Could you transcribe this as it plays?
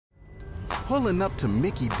Pulling up to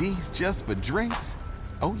Mickey D's just for drinks?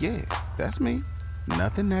 Oh yeah, that's me.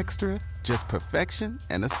 Nothing extra, just perfection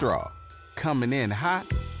and a straw. Coming in hot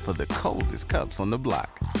for the coldest cups on the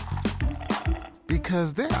block.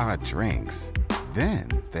 Because there are drinks. Then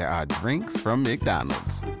there are drinks from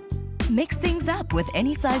McDonald's. Mix things up with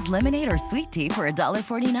any size lemonade or sweet tea for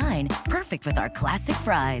 $1.49. Perfect with our classic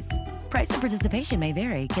fries. Price and participation may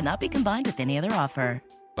vary. Cannot be combined with any other offer.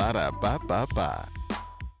 Ba-da-ba-ba-ba.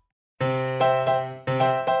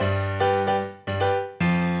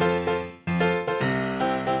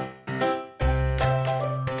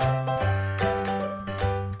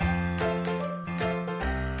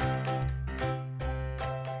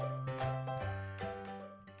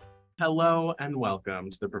 Hello and welcome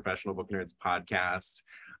to the Professional Book Nerds podcast.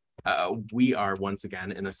 We are once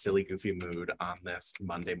again in a silly, goofy mood on this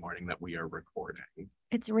Monday morning that we are recording.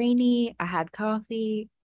 It's rainy. I had coffee.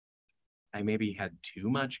 I maybe had too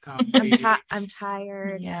much coffee. I'm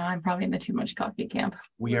tired. Yeah, I'm probably in the too much coffee camp.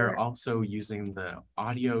 We are also using the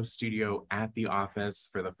audio studio at the office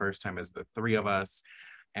for the first time as the three of us.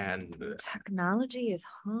 And technology is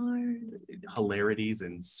hard. Hilarities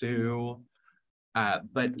ensue.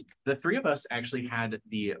 But the three of us actually had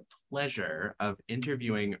the pleasure of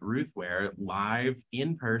interviewing Ruth Ware live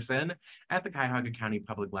in person at the Cuyahoga County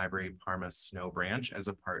Public Library Parma Snow Branch as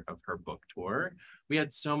a part of her book tour. We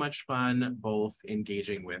had so much fun both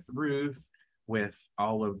engaging with Ruth, with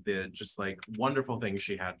all of the just like wonderful things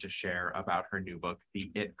she had to share about her new book,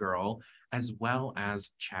 The It Girl, as well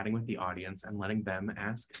as chatting with the audience and letting them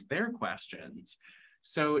ask their questions.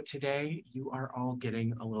 So today you are all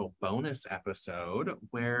getting a little bonus episode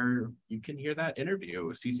where you can hear that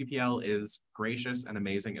interview. CCPL is gracious and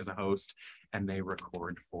amazing as a host, and they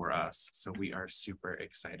record for us. So we are super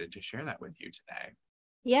excited to share that with you today.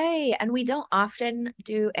 Yay. And we don't often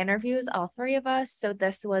do interviews, all three of us. So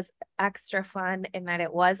this was extra fun in that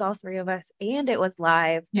it was all three of us and it was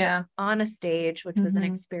live on a stage, which was an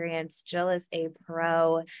experience. Jill is a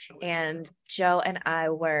pro and Joe and I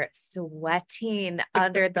were sweating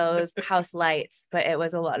under those house lights, but it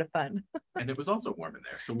was a lot of fun. And it was also warm in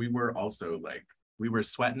there. So we were also like, we were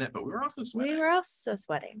sweating it, but we were also sweating. We were also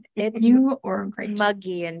sweating. It's great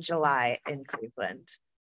muggy in July in Cleveland.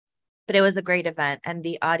 But it was a great event and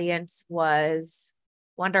the audience was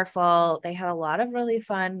wonderful. They had a lot of really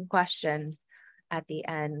fun questions at the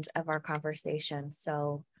end of our conversation.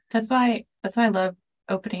 So that's why I love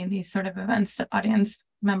opening these sort of events to audience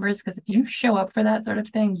members, because if you show up for that sort of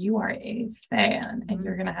thing, you are a fan and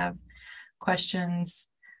you're going to have questions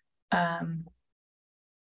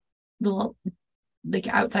little like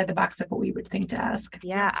outside the box of what we would think to ask.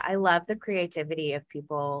 Yeah, I love the creativity of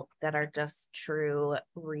people that are just true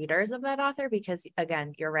readers of that author, because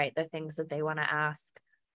again, you're right, the things that they want to ask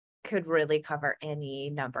could really cover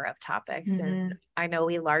any number of topics. And I know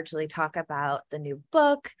we largely talk about the new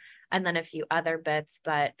book and then a few other bits,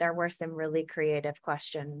 but there were some really creative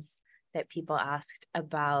questions that people asked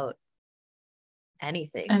about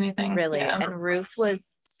anything really. Yeah. And Ruth was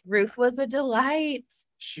a delight.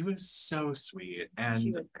 She was so sweet. And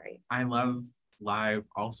she was great. I love live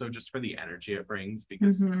also just for the energy it brings,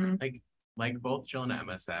 because like both Jill and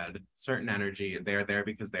Emma said, certain energy, they're there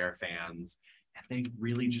because they're fans and they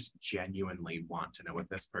really just genuinely want to know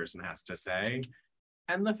what this person has to say.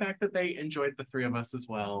 And the fact that they enjoyed the three of us as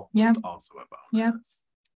well was also a bonus. Yeah.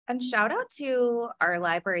 And shout out to our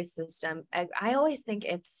library system. I always think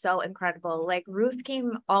it's so incredible. Like Ruth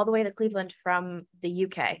came all the way to Cleveland from the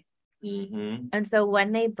UK. And so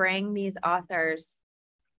when they bring these authors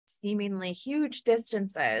seemingly huge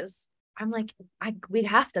distances, I'm like, we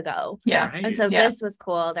have to go. Yeah. And so this was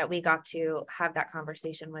cool that we got to have that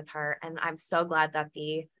conversation with her. And I'm so glad that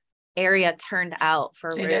the area turned out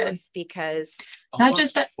for Ruth, because not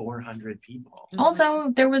just that 400 people.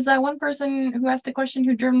 Also, there was that one person who asked a question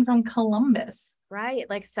who driven from Columbus. Right.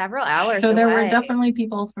 Like several hours. So there away. were definitely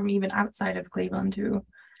people from even outside of Cleveland who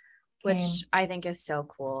which I think is so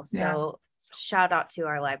cool. So shout out to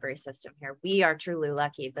our library system here. We are truly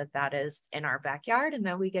lucky that that is in our backyard and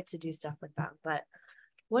then we get to do stuff with them. But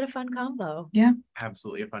what a fun combo. Yeah,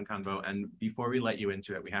 absolutely a fun combo. And before we let you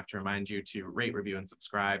into it, we have to remind you to rate, review, and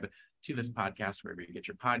subscribe to this podcast wherever you get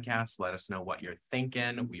your podcasts. Let us know what you're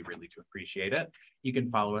thinking. We really do appreciate it. You can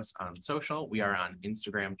follow us on social. We are on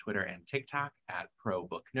Instagram, Twitter, and TikTok at Pro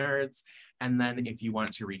Book Nerds. And then if you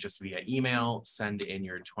want to reach us via email, send in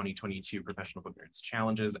your 2022 Professional Book Nerds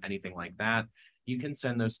challenges, anything like that, you can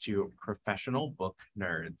send those to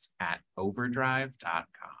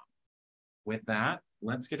professionalbooknerds@overdrive.com. With that,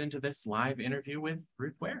 let's get into this live interview with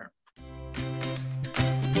Ruth Ware.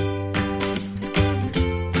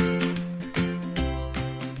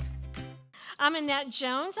 I'm Annette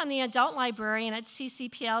Jones. I'm the adult librarian at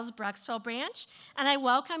CCPL's Brecksville branch, and I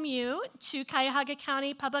welcome you to Cuyahoga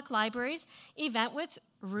County Public Library's event with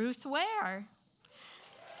Ruth Ware.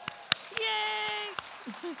 Yay!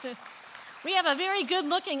 We have a very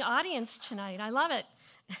good-looking audience tonight. I love it.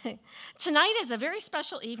 Tonight is a very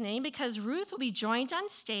special evening because Ruth will be joined on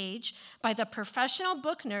stage by the Professional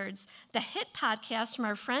Book Nerds, the hit podcast from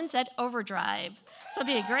our friends at Overdrive. So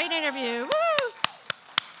it'll be a great interview. Woo!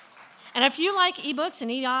 And if you like ebooks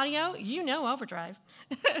and e-audio, you know Overdrive.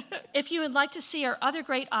 If you would like to see our other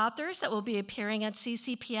great authors that will be appearing at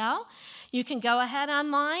CCPL, you can go ahead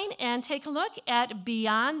online and take a look at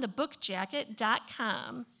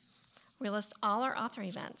beyondthebookjacket.com. We list all our author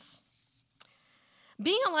events.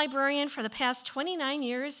 Being a librarian for the past 29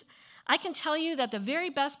 years, I can tell you that the very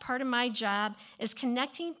best part of my job is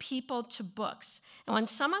connecting people to books. And when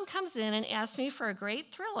someone comes in and asks me for a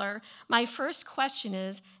great thriller, my first question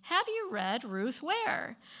is, have you read Ruth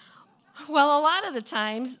Ware? Well, a lot of the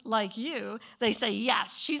times, like you, they say,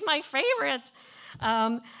 yes, she's my favorite.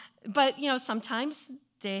 But, sometimes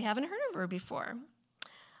they haven't heard of her before.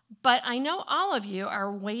 But I know all of you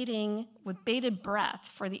are waiting with bated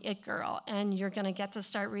breath for the It Girl, and you're going to get to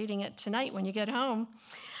start reading it tonight when you get home.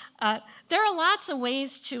 There are lots of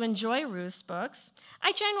ways to enjoy Ruth's books.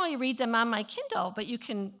 I generally read them on my Kindle, but you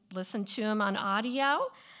can listen to them on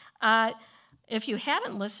audio. If you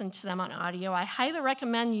haven't listened to them on audio, I highly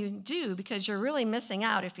recommend you do because you're really missing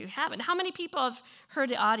out if you haven't. How many people have heard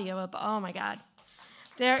the audio? Oh, my God.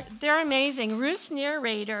 They're amazing. Ruth's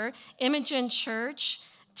narrator, Imogen Church,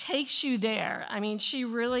 takes you there. I mean, she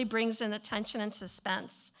really brings in the tension and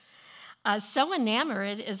suspense. So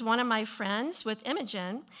enamored is one of my friends with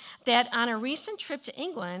Imogen that on a recent trip to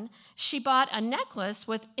England, she bought a necklace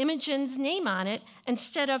with Imogen's name on it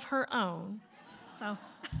instead of her own.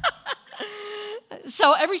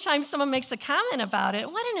 So every time someone makes a comment about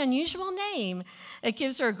it, what an unusual name. It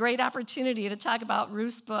gives her a great opportunity to talk about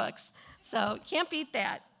Ruth's books. So can't beat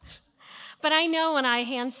that. But I know when I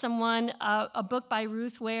hand someone a book by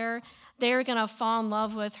Ruth Ware, they're going to fall in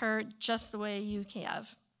love with her just the way you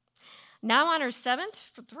have. Now on her 7th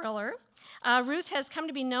thriller, Ruth has come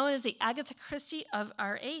to be known as the Agatha Christie of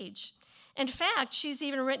our age. In fact, she's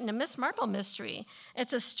even written a Miss Marple mystery.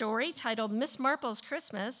 It's a story titled Miss Marple's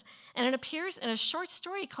Christmas, and it appears in a short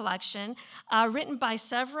story collection written by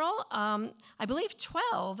several, I believe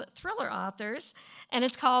 12 thriller authors, and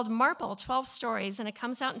it's called Marple, 12 Stories, and it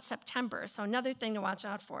comes out in September, so another thing to watch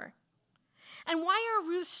out for. And why are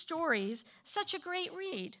Ruth's stories such a great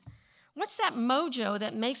read? What's that mojo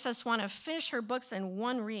that makes us want to finish her books in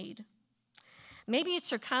one read? Maybe it's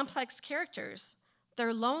her complex characters.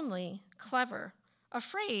 They're lonely, clever,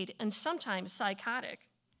 afraid, and sometimes psychotic.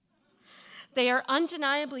 They are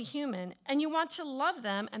undeniably human, and you want to love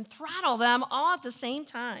them and throttle them all at the same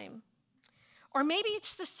time. Or maybe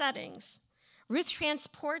it's the settings. Ruth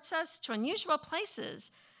transports us to unusual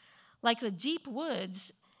places, like the deep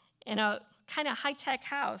woods in a kind of high-tech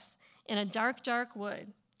house in a dark, dark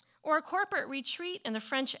wood, or a corporate retreat in the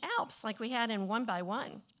French Alps like we had in One by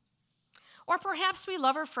One. Or perhaps we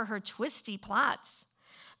love her for her twisty plots.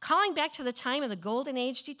 Calling back to the time of the Golden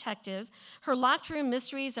Age detective, her locked room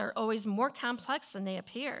mysteries are always more complex than they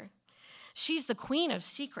appear. She's the queen of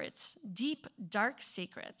secrets, deep, dark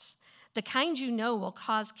secrets, the kind you know will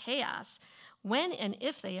cause chaos when and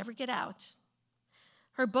if they ever get out.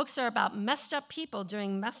 Her books are about messed up people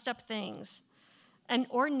doing messed up things and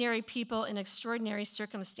ordinary people in extraordinary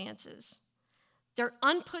circumstances. They're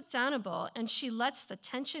unputdownable, and she lets the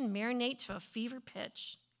tension marinate to a fever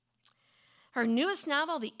pitch. Her newest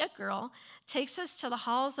novel, The It Girl, takes us to the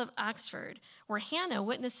halls of Oxford, where Hannah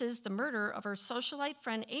witnesses the murder of her socialite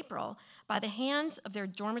friend April by the hands of their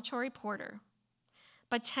dormitory porter.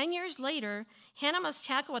 But 10 years later, Hannah must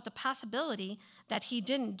tackle with the possibility that he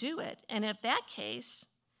didn't do it, and if that case,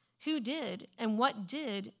 who did and what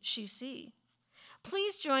did she see?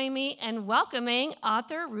 Please join me in welcoming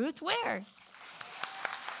author Ruth Ware.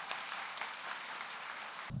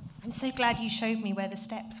 I'm so glad you showed me where the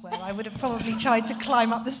steps were. I would have probably tried to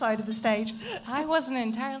climb up the side of the stage. I wasn't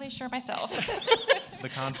entirely sure myself. The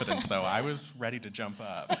confidence, though. I was ready to jump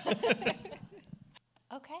up.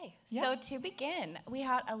 Okay, so to begin, we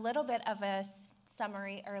had a little bit of a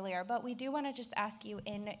summary earlier, but we do want to just ask you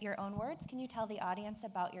in your own words, can you tell the audience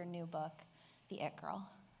about your new book, The It Girl?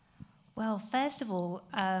 Well, first of all,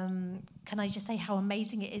 can I just say how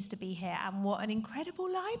amazing it is to be here and what an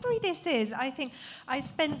incredible library this is. I think I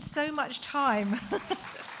spent so much time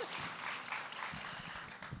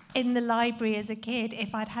in the library as a kid.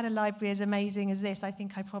 If I'd had a library as amazing as this, I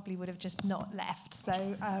think I probably would have just not left.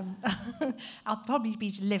 So I'll probably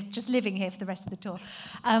be just living here for the rest of the tour.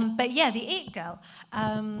 But yeah, the It Girl.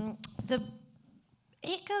 The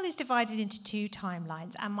It Girl is divided into two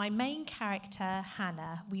timelines, and my main character,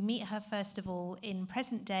 Hannah, we meet her first of all in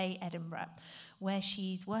present-day Edinburgh, where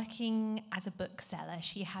she's working as a bookseller.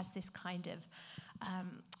 She has this kind of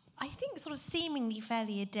I think sort of seemingly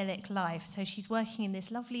fairly idyllic life. So she's working in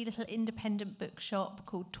this lovely little independent bookshop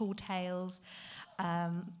called Tall Tales.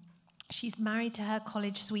 She's married to her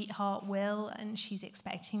college sweetheart, Will, and she's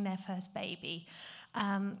expecting their first baby.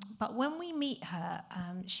 But when we meet her,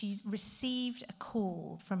 she's received a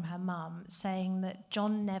call from her mum saying that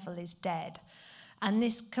John Neville is dead. And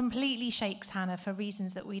this completely shakes Hannah for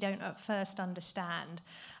reasons that we don't at first understand.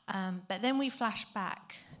 But then we flash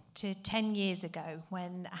back to 10 years ago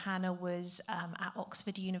when Hannah was at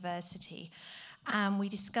Oxford University, and we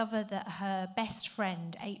discover that her best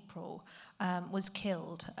friend, April, was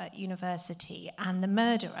killed at university, and the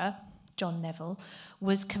murderer, John Neville,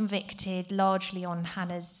 was convicted largely on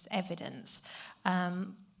Hannah's evidence.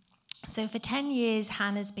 So for 10 years,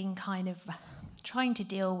 Hannah's been kind of trying to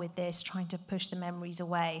deal with this, trying to push the memories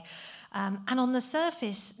away. And on the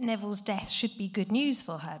surface, Neville's death should be good news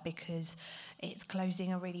for her because it's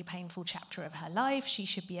closing a really painful chapter of her life. She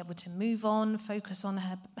should be able to move on, focus on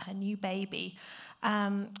her new baby.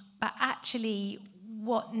 But actually,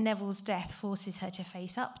 what Neville's death forces her to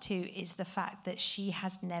face up to is the fact that she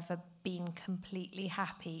has never been completely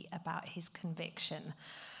happy about his conviction.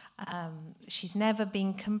 She's never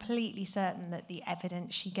been completely certain that the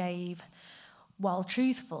evidence she gave, while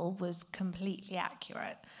truthful, was completely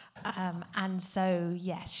accurate. And so,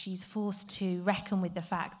 yes, she's forced to reckon with the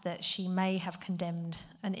fact that she may have condemned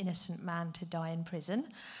an innocent man to die in prison,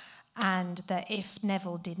 and that if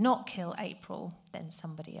Neville did not kill April, then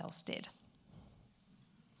somebody else did.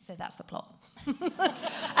 So that's the plot.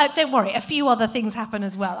 Don't worry, a few other things happen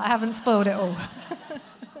as well. I haven't spoiled it all.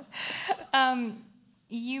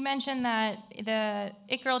 You mentioned that the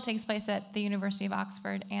It Girl takes place at the University of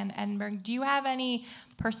Oxford and Edinburgh. Do you have any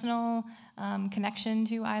personal connection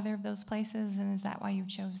to either of those places, and is that why you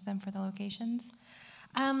chose them for the locations?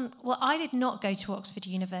 Well, I did not go to Oxford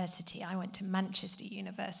University. I went to Manchester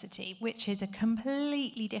University, which is a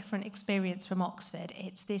completely different experience from Oxford.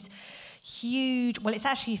 It's this huge, well, it's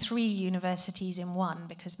actually 3 universities in one,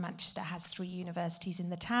 because Manchester has 3 universities in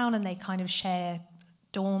the town and they kind of share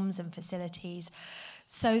dorms and facilities.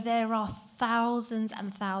 So there are thousands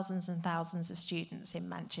and thousands and thousands of students in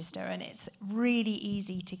Manchester, and it's really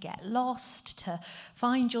easy to get lost, to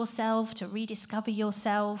find yourself, to rediscover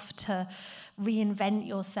yourself, to reinvent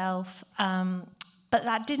yourself. But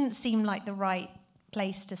that didn't seem like the right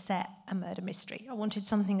place to set a murder mystery. I wanted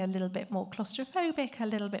something a little bit more claustrophobic, a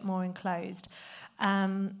little bit more enclosed.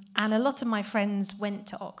 And a lot of my friends went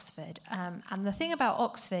to Oxford. And the thing about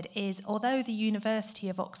Oxford is, although the University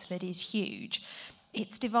of Oxford is huge,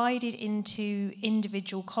 it's divided into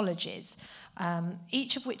individual colleges,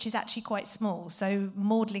 each of which is actually quite small. So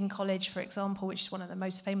Magdalen College, for example, which is one of the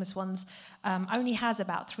most famous ones, only has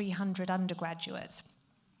about 300 undergraduates.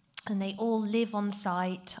 And they all live on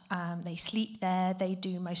site, they sleep there, they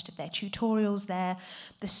do most of their tutorials there.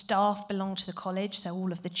 The staff belong to the college, so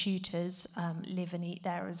all of the tutors live and eat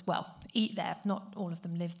there as well. Eat there, not all of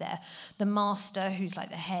them live there. The master, who's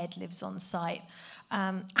like the head, lives on site.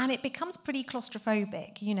 And it becomes pretty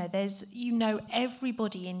claustrophobic. You know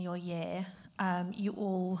everybody in your year. You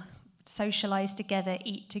all socialise together,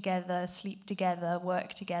 eat together, sleep together,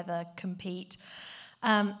 work together, compete.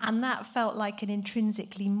 And that felt like an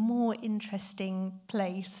intrinsically more interesting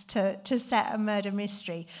place to set a murder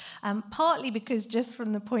mystery. Partly because, just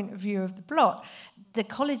from the point of view of the plot, the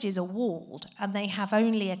colleges are walled and they have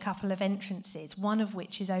only a couple of entrances, one of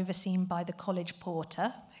which is overseen by the college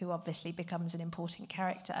porter, who obviously becomes an important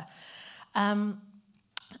character. And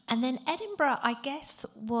then Edinburgh, I guess,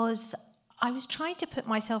 I was trying to put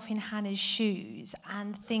myself in Hannah's shoes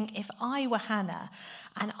and think, if I were Hannah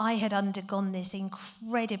and I had undergone this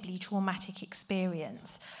incredibly traumatic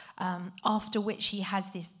experience, after which she has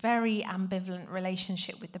this very ambivalent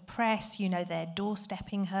relationship with the press, they're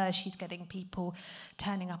doorstepping her, she's getting people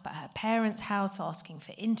turning up at her parents' house asking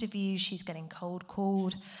for interviews, she's getting cold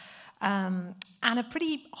called, and a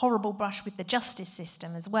pretty horrible brush with the justice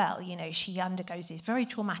system as well. She undergoes this very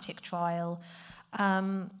traumatic trial.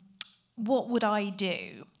 What would I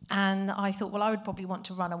do? And I thought, well, I would probably want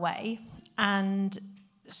to run away. And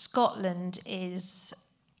Scotland is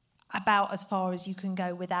about as far as you can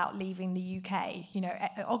go without leaving the UK. You know,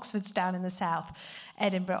 Oxford's down in the south,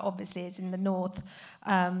 Edinburgh obviously is in the north,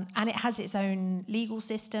 and it has its own legal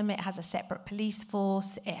system, it has a separate police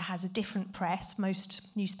force, it has a different press. Most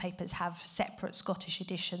newspapers have separate Scottish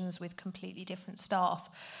editions with completely different staff.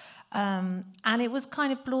 And it was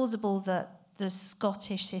kind of plausible that the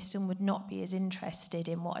Scottish system would not be as interested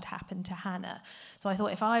in what had happened to Hannah. So I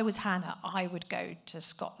thought if I was Hannah, I would go to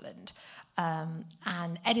Scotland.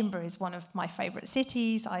 And Edinburgh is one of my favourite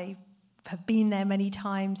cities. I have been there many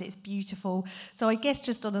times. It's beautiful. So I guess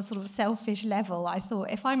just on a sort of selfish level, I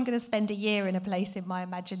thought if I'm going to spend a year in a place in my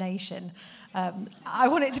imagination, I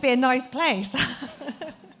want it to be a nice place.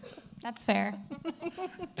 That's fair.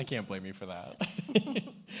 I can't blame you for that.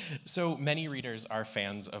 So many readers are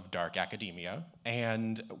fans of dark academia.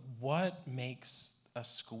 And what makes a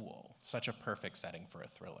school such a perfect setting for a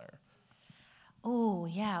thriller? Oh,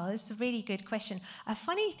 yeah, well, that's a really good question. A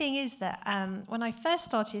funny thing is that when I first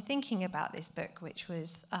started thinking about this book, which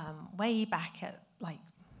was way back at,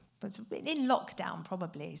 was in lockdown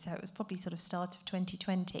probably, so it was probably sort of start of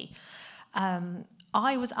 2020,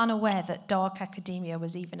 I was unaware that dark academia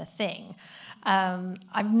was even a thing. I'm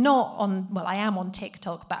not on, well, I am on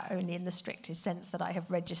TikTok, but only in the strictest sense that I have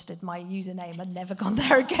registered my username and never gone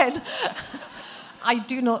there again. I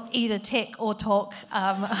do not either tick or talk.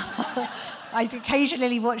 I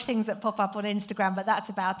occasionally watch things that pop up on Instagram, but that's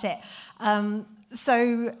about it.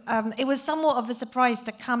 So it was somewhat of a surprise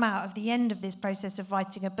to come out of the end of this process of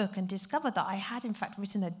writing a book and discover that I had, in fact,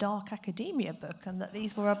 written a dark academia book and that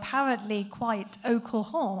these were apparently quite au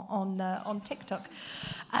courant on TikTok.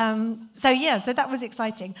 So that was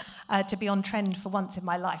exciting to be on trend for once in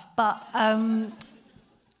my life. But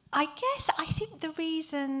I think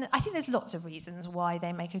there's lots of reasons why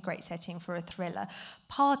they make a great setting for a thriller.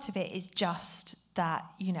 Part of it is just that,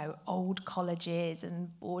 you know, old colleges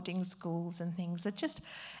and boarding schools and things are just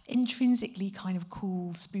intrinsically kind of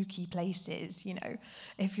cool, spooky places. You know,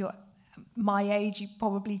 if you're my age, you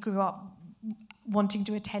probably grew up wanting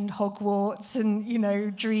to attend Hogwarts and, you know,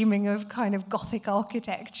 dreaming of kind of Gothic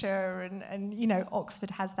architecture and you know,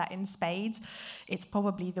 Oxford has that in spades. It's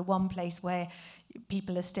probably the one place where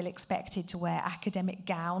people are still expected to wear academic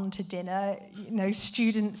gown to dinner. You know,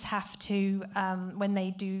 students have to, when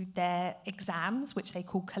they do their exams, which they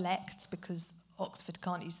call collects because Oxford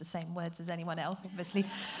can't use the same words as anyone else, obviously,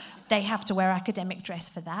 they have to wear academic dress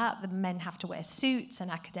for that. The men have to wear suits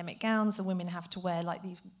and academic gowns. The women have to wear like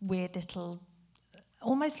these weird little,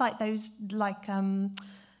 almost like those, like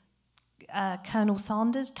Colonel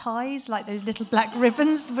Sanders ties, like those little black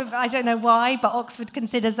ribbons. I don't know why, but Oxford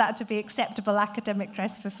considers that to be acceptable academic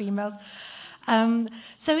dress for females.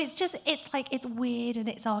 So it's weird and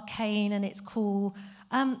it's arcane and it's cool.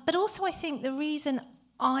 But also I think the reason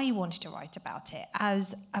I wanted to write about it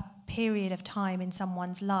as a period of time in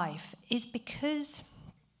someone's life is because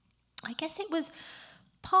I guess it was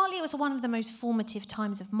one of the most formative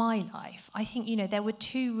times of my life. I think, you know, there were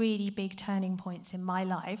two really big turning points in my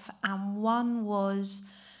life, and one was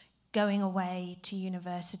going away to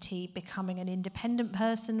university, becoming an independent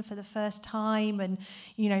person for the first time and,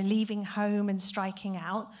 you know, leaving home and striking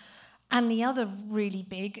out. And the other really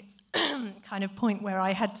big kind of point where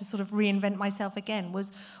I had to sort of reinvent myself again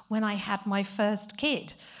was when I had my first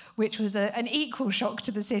kid, which was an equal shock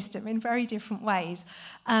to the system in very different ways.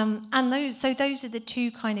 And those are the two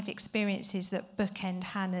kind of experiences that bookend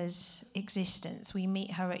Hannah's existence. We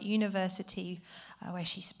meet her at university where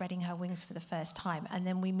she's spreading her wings for the first time, and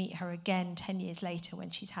then we meet her again 10 years later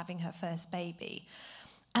when she's having her first baby.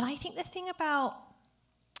 And I think the thing about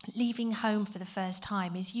leaving home for the first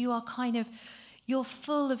time is you're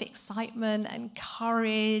full of excitement and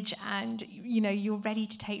courage and, you know, you're ready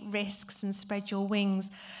to take risks and spread your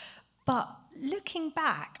wings. But looking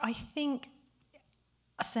back, I think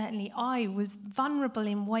certainly I was vulnerable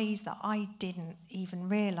in ways that I didn't even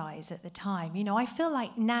realise at the time. You know, I feel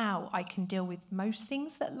like now I can deal with most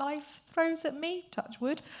things that life throws at me, touch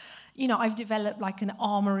wood. You know, I've developed like an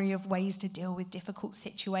armoury of ways to deal with difficult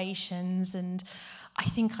situations, and I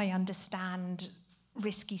think I understand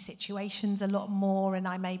risky situations a lot more, and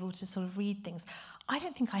I'm able to sort of read things. I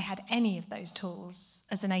don't think I had any of those tools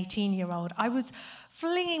as an 18-year-old. I was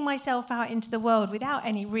flinging myself out into the world without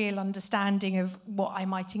any real understanding of what I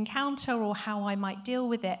might encounter or how I might deal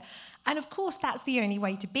with it. And of course, that's the only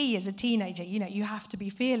way to be as a teenager. You know, you have to be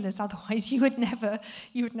fearless, otherwise you would never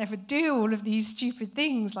do all of these stupid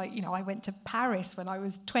things. Like, you know, I went to Paris when I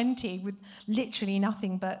was 20 with literally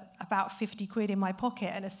nothing but about 50 quid in my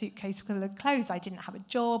pocket and a suitcase full of clothes. I didn't have a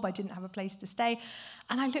job, I didn't have a place to stay.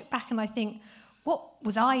 And I look back and I think, what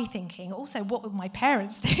was I thinking? Also, what were my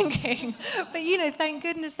parents thinking? But, thank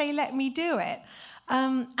goodness they let me do it.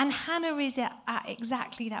 And Hannah is at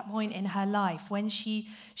exactly that point in her life when she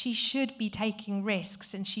should be taking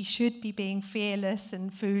risks and she should be being fearless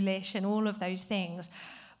and foolish and all of those things.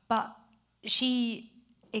 But she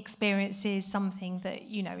experiences something that,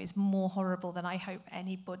 is more horrible than I hope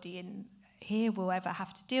anybody in here will ever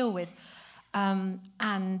have to deal with.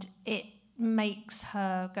 And it makes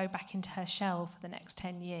her go back into her shell for the next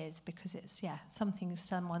 10 years because it's, something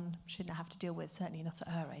someone shouldn't have to deal with, certainly not at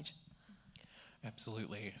her age.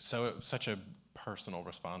 Absolutely. So such a personal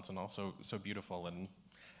response and also so beautiful and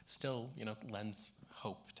still, lends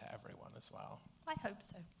hope to everyone as well. I hope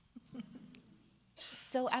so.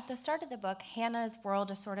 So at the start of the book, Hannah's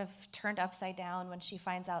world is sort of turned upside down when she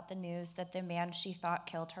finds out the news that the man she thought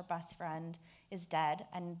killed her best friend is dead,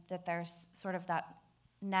 and that there's sort of that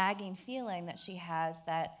nagging feeling that she has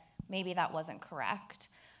that maybe that wasn't correct.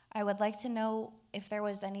 I would like to know if there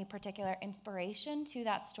was any particular inspiration to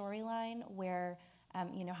that storyline where,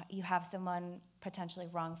 you have someone potentially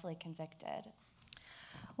wrongfully convicted.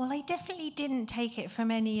 Well, I definitely didn't take it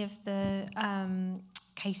from any of the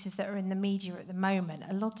cases that are in the media at the moment.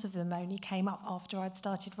 A lot of them only came up after I'd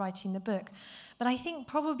started writing the book. But I think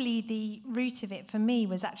probably the root of it for me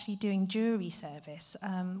was actually doing jury service,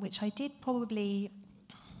 which I did probably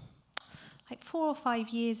like 4 or 5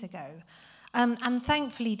 years ago. And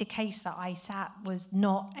thankfully, the case that I sat was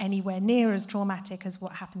not anywhere near as traumatic as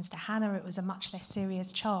what happens to Hannah. It was a much less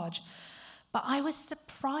serious charge. But I was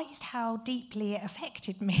surprised how deeply it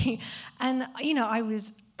affected me. And, I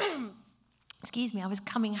was, I was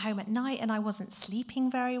coming home at night and I wasn't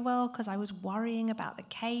sleeping very well because I was worrying about the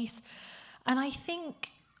case. And I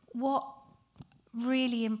think what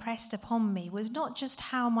really impressed upon me was not just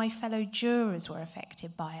how my fellow jurors were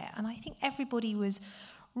affected by it. And I think everybody was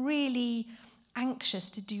really anxious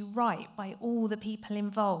to do right by all the people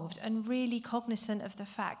involved and really cognizant of the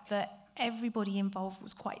fact that everybody involved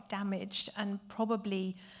was quite damaged and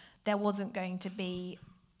probably there wasn't going to be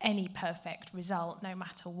any perfect result no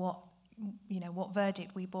matter what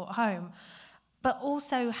verdict we brought home. But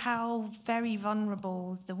also how very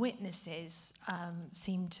vulnerable the witnesses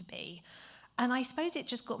seemed to be. And I suppose it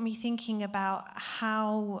just got me thinking about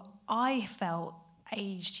how I felt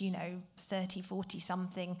aged, 30, 40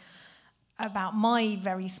 something, about my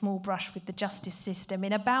very small brush with the justice system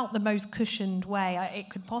in about the most cushioned way it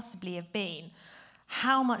could possibly have been.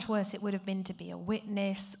 How much worse it would have been to be a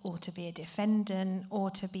witness or to be a defendant or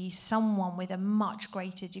to be someone with a much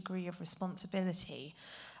greater degree of responsibility.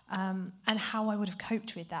 And how I would have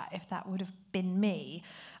coped with that if that would have been me.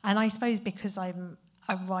 And I suppose because I'm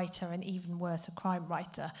a writer, and even worse, a crime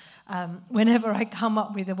writer, whenever I come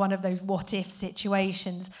up with one of those what-if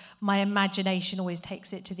situations, my imagination always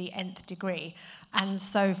takes it to the nth degree. And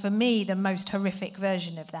so for me, the most horrific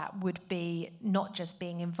version of that would be not just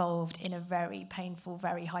being involved in a very painful,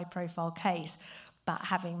 very high-profile case, but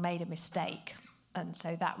having made a mistake. And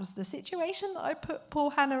so that was the situation that I put poor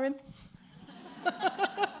Hannah in.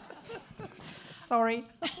 Sorry.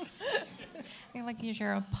 You're like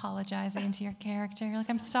you're apologizing to your character. You're like,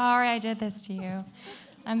 I'm sorry I did this to you.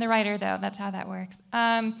 I'm the writer, though. That's how that works.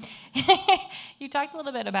 You talked a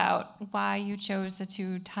little bit about why you chose the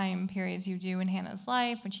 2 time periods you do in Hannah's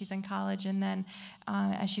life, when she's in college and then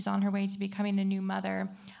as she's on her way to becoming a new mother.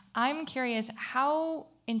 I'm curious, how,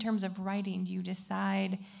 in terms of writing, do you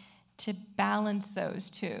decide to balance those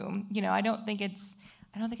two? I don't think it's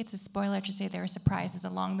a spoiler to say there are surprises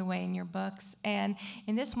along the way in your books. And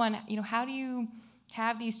in this one, how do you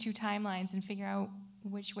have these 2 timelines and figure out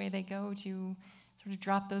which way they go to sort of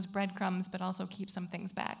drop those breadcrumbs, but also keep some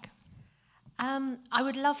things back? I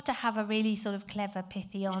would love to have a really sort of clever,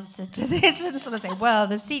 pithy answer to this and sort of say, well,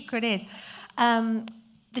 the secret is.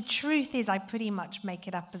 The truth is I pretty much make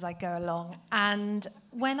it up as I go along. And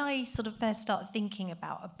when I sort of first start thinking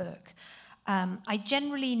about a book, I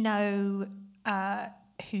generally know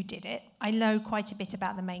who did it. I know quite a bit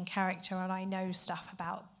about the main character, and I know stuff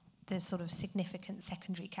about the sort of significant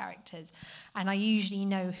secondary characters. And I usually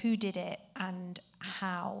know who did it and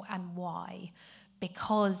how and why,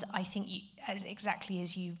 because I think, exactly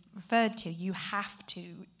as you referred to, you have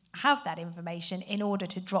to have that information in order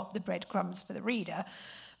to drop the breadcrumbs for the reader,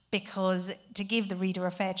 because to give the reader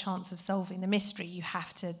a fair chance of solving the mystery, you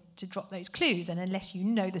have to drop those clues. And unless you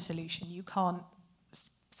know the solution, you can't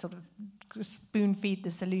sort of spoon feed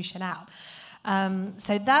the solution out.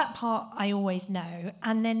 So that part I always know.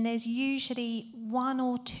 And then there's usually 1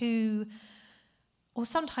 or 2, or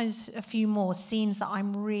sometimes a few more scenes that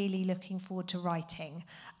I'm really looking forward to writing,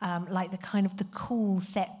 like the kind of the cool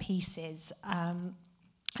set pieces.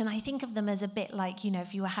 And I think of them as a bit like, you know,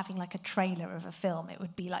 if you were having like a trailer of a film, it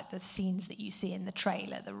would be like the scenes that you see in the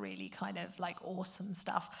trailer, the really kind of like awesome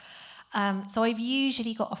stuff. So I've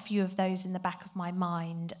usually got a few of those in the back of my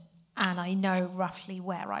mind, and I know roughly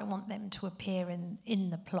where I want them to appear in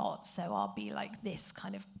the plot. So I'll be like, this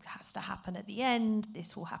kind of has to happen at the end,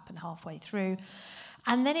 this will happen halfway through.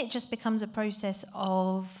 And then it just becomes a process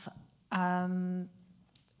of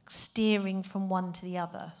steering from one to the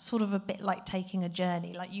other, sort of a bit like taking a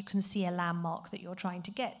journey. Like you can see a landmark that you're trying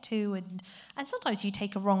to get to, and sometimes you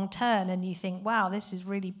take a wrong turn and you think, wow, this is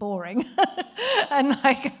really boring. And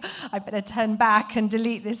like, I better turn back and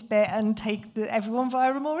delete this bit and take everyone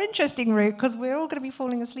via a more interesting route, because we're all going to be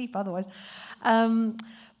falling asleep otherwise.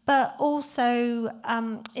 But also,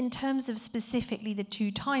 in terms of specifically the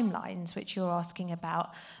two timelines, which you're asking about,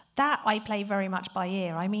 that I play very much by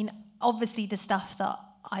ear. I mean, obviously the stuff that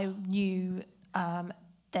I knew,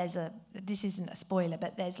 this isn't a spoiler,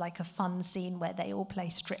 but there's like a fun scene where they all play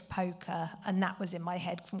strip poker, and that was in my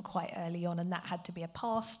head from quite early on, and that had to be a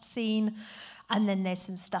past scene. And then there's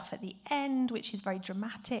some stuff at the end, which is very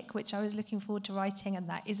dramatic, which I was looking forward to writing, and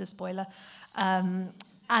that is a spoiler. And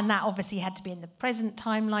that obviously had to be in the present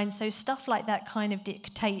timeline. So stuff like that kind of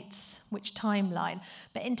dictates which timeline.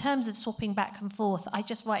 But in terms of swapping back and forth, I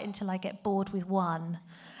just write until I get bored with one.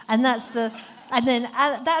 And that's the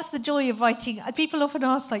joy of writing. People often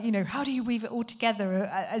ask, like, you know, how do you weave it all together,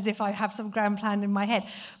 as if I have some grand plan in my head.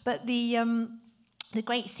 But the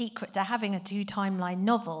great secret to having a two-timeline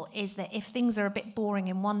novel is that if things are a bit boring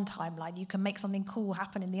in one timeline, you can make something cool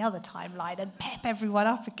happen in the other timeline and pep everyone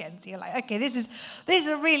up again. So you're like, okay, this is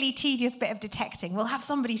a really tedious bit of detecting. We'll have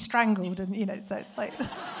somebody strangled, and you know, so it's like.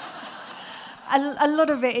 A lot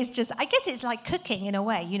of it is just, I guess it's like cooking in a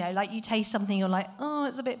way, you know, like you taste something, you're like, oh,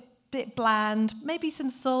 it's a bit bland, maybe some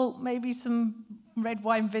salt, maybe some red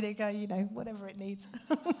wine vinegar, you know, whatever it needs.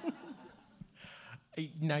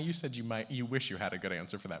 Now you said you wish you had a good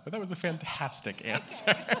answer for that, but that was a fantastic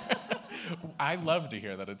answer. I love to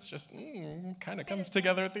hear that it's just kind of comes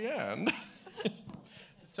together at the end.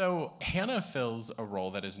 So Hannah fills a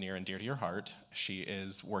role that is near and dear to your heart. She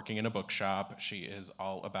is working in a bookshop. She is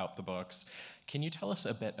all about the books. Can you tell us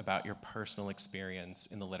a bit about your personal experience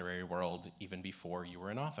in the literary world even before you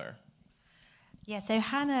were an author? Yeah, so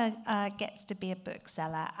Hannah gets to be a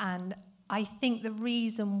bookseller, and I think the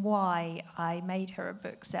reason why I made her a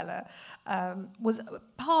bookseller was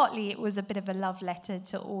partly it was a bit of a love letter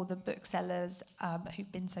to all the booksellers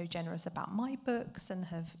who've been so generous about my books and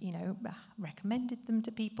have, you know, recommended them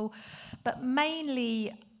to people. But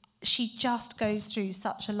mainly, she just goes through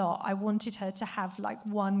such a lot. I wanted her to have like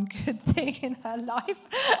one good thing in her life.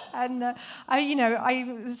 And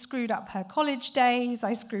I screwed up her college days.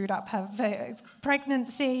 I screwed up her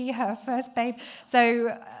pregnancy, her first babe.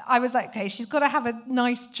 So I was like, okay, she's got to have a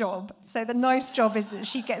nice job. So the nice job is that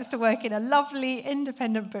she gets to work in a lovely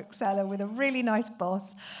independent bookseller with a really nice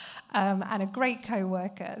boss and a great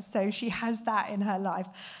co-worker. So she has that in her life.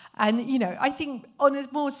 And, you know, I think on a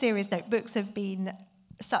more serious note, books have been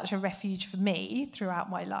such a refuge for me throughout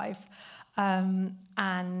my life.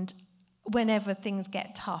 And whenever things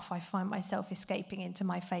get tough, I find myself escaping into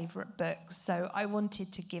my favourite books. So I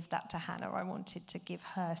wanted to give that to Hannah. I wanted to give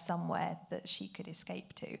her somewhere that she could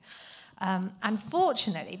escape to. And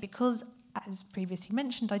fortunately, because, as previously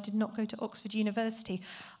mentioned, I did not go to Oxford University,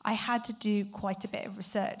 I had to do quite a bit of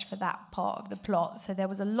research for that part of the plot. So there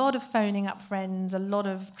was a lot of phoning up friends, a lot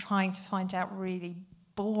of trying to find out really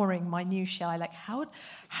boring minutiae, like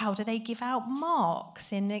how do they give out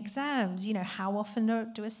marks in exams? You know, how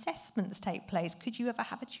often do assessments take place? Could you ever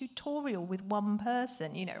have a tutorial with one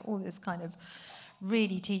person? You know, all this kind of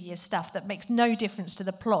really tedious stuff that makes no difference to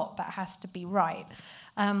the plot but has to be right.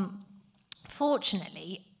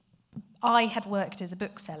 Fortunately, I had worked as a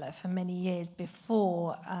bookseller for many years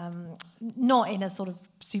before, not in a sort of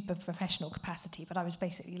super professional capacity, but I was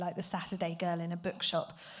basically like the Saturday girl in a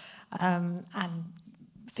bookshop. And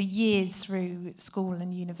for years through school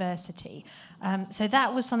and university. So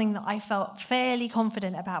that was something that I felt fairly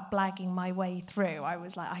confident about blagging my way through. I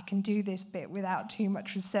was like, I can do this bit without too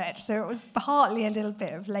much research. So it was partly a little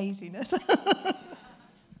bit of laziness.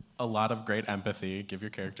 A lot of great empathy, give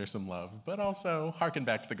your character some love, but also harken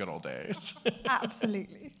back to the good old days.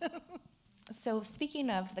 Absolutely. So speaking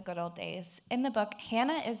of the good old days, in the book,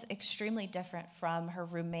 Hannah is extremely different from her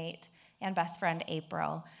roommate and best friend,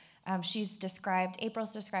 April. April's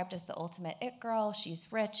described as the ultimate it girl. She's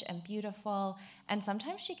rich and beautiful, and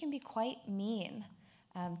sometimes she can be quite mean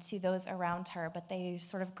to those around her, but they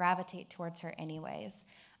sort of gravitate towards her anyways.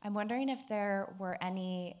 I'm wondering if there were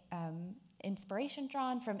any inspiration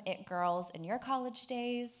drawn from it girls in your college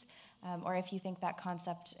days, or if you think that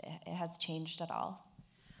concept has changed at all.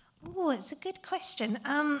 Oh, it's a good question.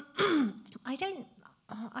 I didn't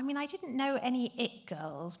know any it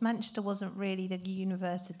girls. Manchester wasn't really the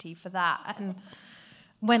university for that. And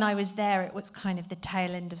when I was there, it was kind of the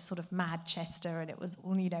tail end of sort of Manchester, and it was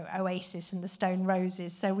all, Oasis and the Stone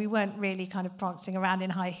Roses. So we weren't really kind of prancing around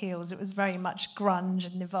in high heels. It was very much grunge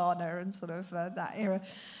and Nirvana and sort of that era.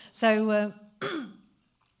 So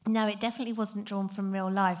no, it definitely wasn't drawn from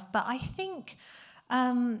real life. But I think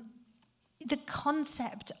the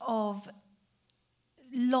concept of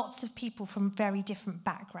lots of people from very different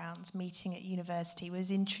backgrounds meeting at university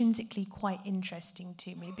was intrinsically quite interesting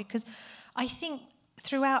to me, because I think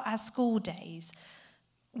throughout our school days,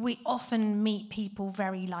 we often meet people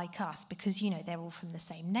very like us because, they're all from the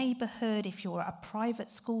same neighbourhood. If you're at a private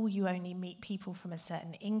school, you only meet people from a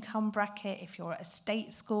certain income bracket. If you're at a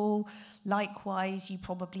state school, likewise, you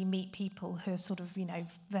probably meet people who are sort of,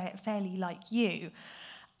 fairly like you.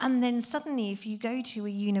 And then suddenly, if you go to a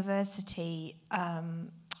university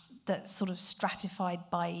that's sort of stratified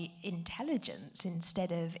by intelligence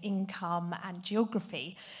instead of income and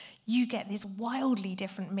geography, you get this wildly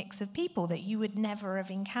different mix of people that you would never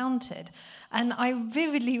have encountered. And I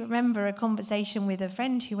vividly remember a conversation with a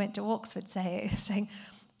friend who went to Oxford saying,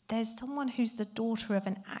 there's someone who's the daughter of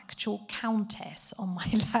an actual countess on my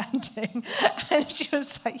landing. And she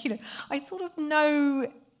was like, I sort of know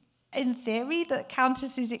in theory that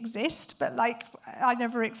countesses exist, but I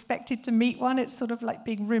never expected to meet one. It's sort of like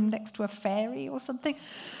being roomed next to a fairy or something.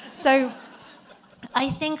 So I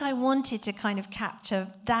think I wanted to kind of capture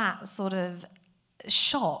that sort of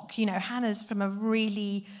shock. Hannah's from a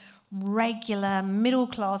really regular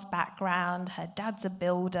middle-class background. Her dad's a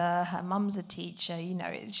builder, her mum's a teacher.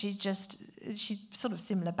 She's sort of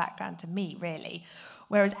similar background to me, really.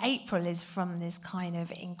 Whereas April is from this kind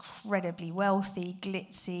of incredibly wealthy,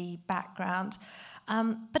 glitzy background.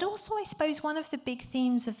 But also, I suppose, one of the big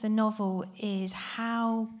themes of the novel is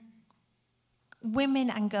how women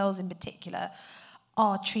and girls in particular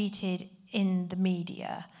are treated in the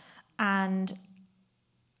media. And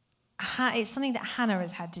it's something that Hannah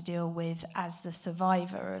has had to deal with as the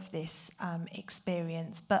survivor of this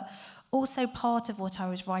experience. But also part of what I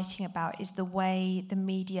was writing about is the way the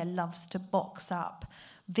media loves to box up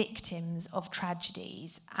victims of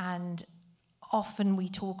tragedies. And often we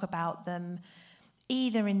talk about them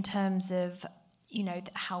either in terms of,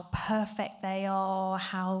 how perfect they are,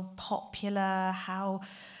 how popular, how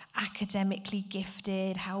academically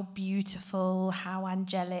gifted, how beautiful, how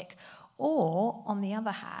angelic, or on the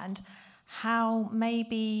other hand, how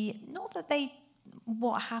maybe not that they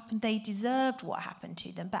deserved what happened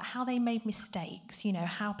to them, but how they made mistakes.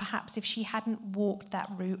 How perhaps if she hadn't walked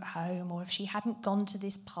that route home, or if she hadn't gone to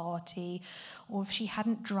this party, or if she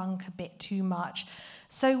hadn't drunk a bit too much.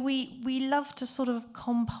 So we love to sort of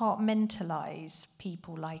compartmentalize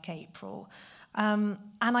people like April, and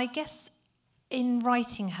I guess in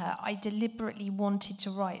writing her, I deliberately wanted to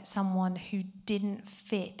write someone who didn't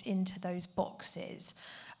fit into those boxes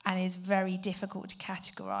and is very difficult to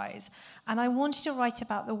categorize. And I wanted to write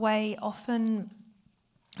about the way often,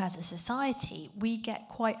 as a society, we get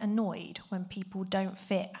quite annoyed when people don't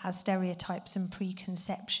fit our stereotypes and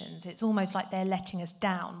preconceptions. It's almost like they're letting us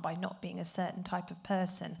down by not being a certain type of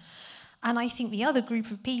person. And I think the other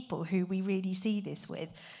group of people who we really see this with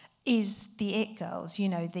is the it girls,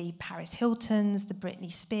 the Paris Hiltons, the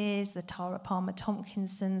Britney Spears, the Tara Palmer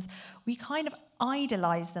Tompkinsons. We kind of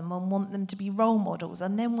idolize them and want them to be role models.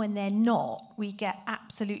 And then when they're not, we get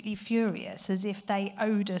absolutely furious, as if they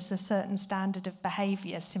owed us a certain standard of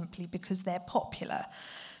behavior simply because they're popular.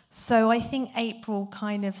 So I think April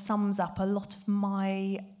kind of sums up a lot of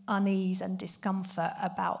my unease and discomfort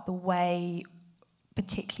about the way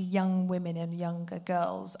particularly young women and younger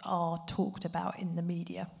girls are talked about in the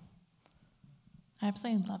media. I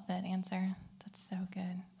absolutely love that answer. That's so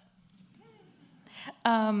good.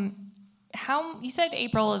 How you said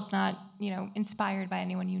April is not, inspired by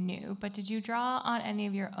anyone you knew, but did you draw on any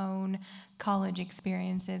of your own college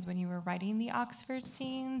experiences when you were writing the Oxford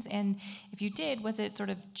scenes? And if you did, was it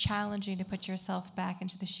sort of challenging to put yourself back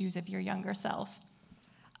into the shoes of your younger self?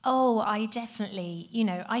 Oh, I definitely,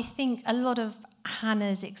 I think a lot of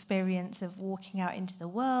Hannah's experience of walking out into the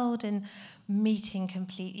world and meeting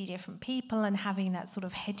completely different people and having that sort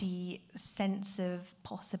of heady sense of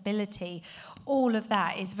possibility, all of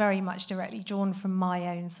that is very much directly drawn from my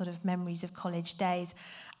own sort of memories of college days.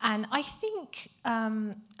 And I think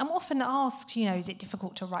I'm often asked, is it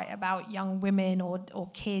difficult to write about young women or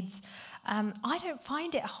kids? I don't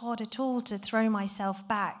find it hard at all to throw myself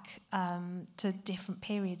back to different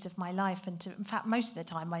periods of my life. And in fact, most of the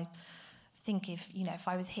time I think if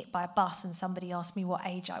I was hit by a bus and somebody asked me what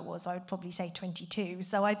age I was, I would probably say 22.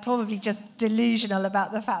 So I'd probably just delusional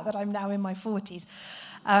about the fact that I'm now in my 40s.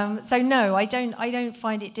 So no, I don't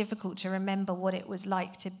find it difficult to remember what it was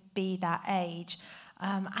like to be that age.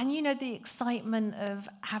 And the excitement of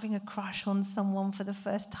having a crush on someone for the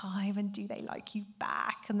first time, and do they like you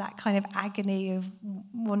back, and that kind of agony of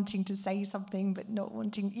wanting to say something but not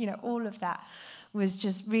wanting, all of that was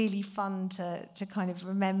just really fun to kind of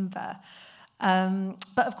remember.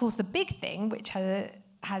 But of course, the big thing, which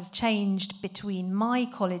has changed between my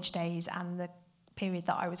college days and the period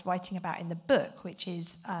that I was writing about in the book, which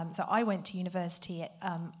is, so I went to university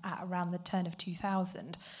at around the turn of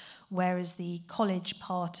 2000, whereas the college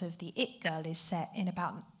part of the It Girl is set in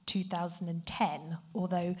about 2010,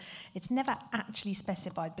 although it's never actually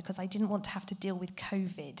specified because I didn't want to have to deal with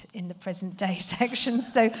COVID in the present day section.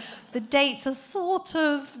 So the dates are sort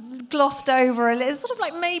of glossed over a little. It's sort of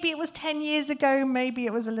like maybe it was 10 years ago, maybe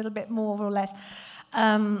it was a little bit more or less.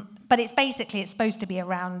 But it's supposed to be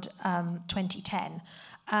around 2010,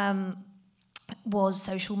 was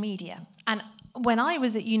social media. And when I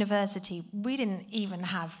was at university, we didn't even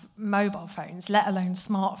have mobile phones, let alone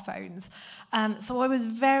smartphones. So I was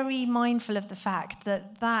very mindful of the fact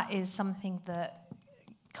that is something that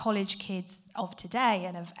college kids of today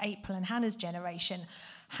and of April and Hannah's generation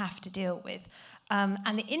have to deal with.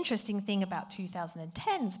 And the interesting thing about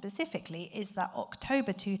 2010 specifically is that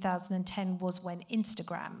October 2010 was when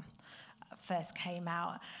Instagram first came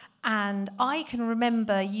out. And I can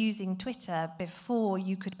remember using Twitter before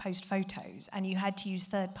you could post photos, and you had to use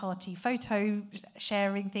third-party photo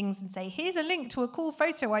sharing things and say, here's a link to a cool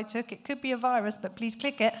photo I took. It could be a virus, but please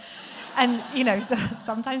click it. And, so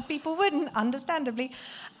sometimes people wouldn't, understandably.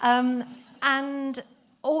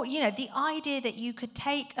 Or, the idea that you could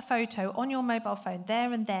take a photo on your mobile phone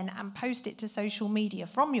there and then and post it to social media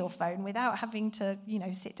from your phone without having to,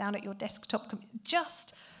 sit down at your desktop,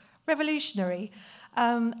 just revolutionary.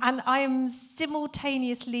 And I am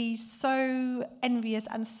simultaneously so envious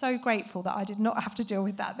and so grateful that I did not have to deal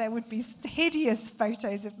with that. There would be hideous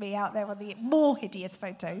photos of me out there, more hideous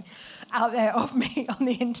photos out there of me on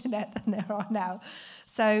the internet than there are now.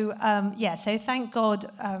 So, so thank God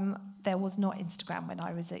there was not Instagram when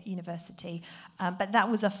I was at university. But that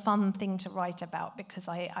was a fun thing to write about because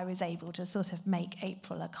I was able to sort of make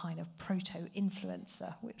April a kind of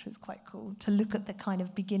proto-influencer, which was quite cool, to look at the kind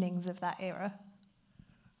of beginnings of that era.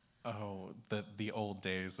 Oh, the old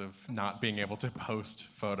days of not being able to post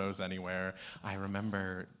photos anywhere. I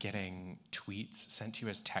remember getting tweets sent to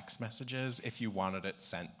you as text messages if you wanted it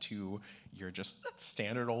sent to your just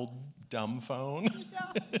standard old dumb phone.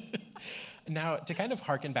 Yeah. Now, to kind of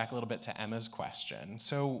harken back a little bit to Emma's question,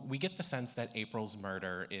 so we get the sense that April's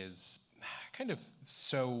murder is kind of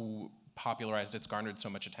so popularized, it's garnered so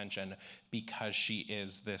much attention because she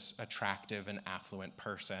is this attractive and affluent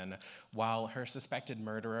person, while her suspected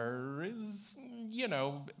murderer is,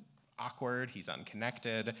 awkward, he's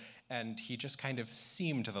unconnected, and he just kind of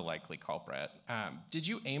seemed the likely culprit. Did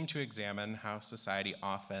you aim to examine how society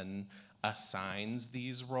often assigns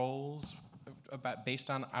these roles based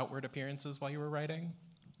on outward appearances while you were writing?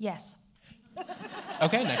 Yes.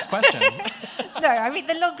 Okay, next question. No, I mean,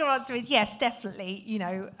 the longer answer is yes, definitely.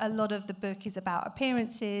 A lot of the book is about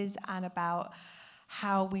appearances and about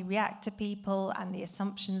how we react to people and the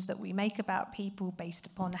assumptions that we make about people based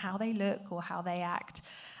upon how they look or how they act.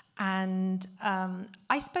 And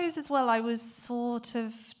I suppose as well, I was sort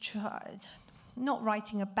of not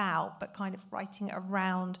writing about, but kind of writing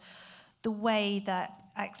around the way that,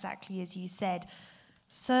 exactly as you said,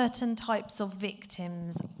 certain types of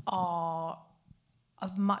victims are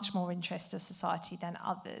of much more interest to society than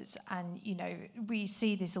others. And, we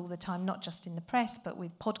see this all the time, not just in the press, but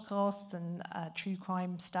with podcasts and true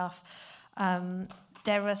crime stuff.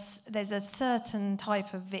 There's a certain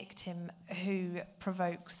type of victim who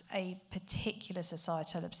provokes a particular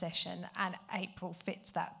societal obsession, and April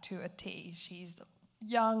fits that to a T. She's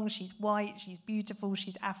young, she's white, she's beautiful,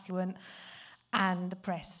 she's affluent, and the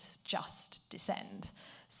press just descend.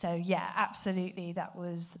 So yeah, absolutely,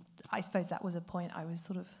 I suppose that was a point I was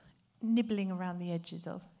sort of nibbling around the edges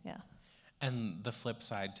of, yeah. And the flip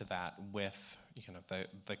side to that, with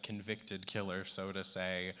the convicted killer, so to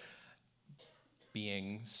say,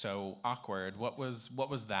 being so awkward, what was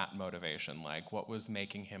that motivation like? What was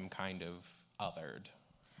making him kind of othered?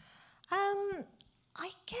 I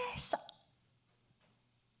guess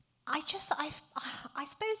I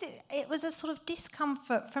suppose it was a sort of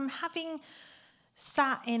discomfort from having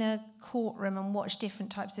sat in a courtroom and watched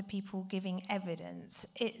different types of people giving evidence.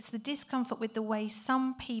 It's the discomfort with the way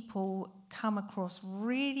some people come across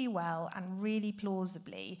really well and really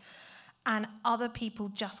plausibly, and other people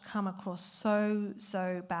just come across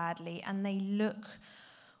so badly, and they look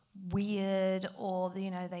weird, or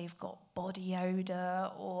they've got body odor,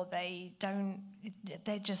 or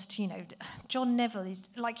they're just John Neville is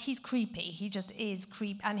like, he's creepy. He just is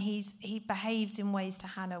creepy, and he behaves in ways to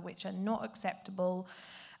Hannah which are not acceptable,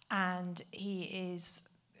 and he is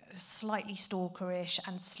slightly stalkerish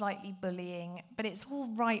and slightly bullying, but it's all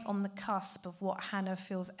right on the cusp of what Hannah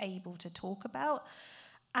feels able to talk about.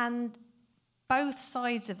 And both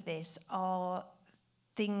sides of this are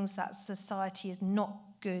things that society is not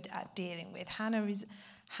good at dealing with.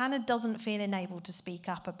 Hannah doesn't feel enabled to speak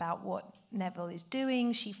up about what Neville is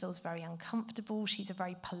doing. She feels very uncomfortable. She's a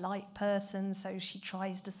very polite person, so she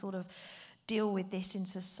tries to sort of deal with this in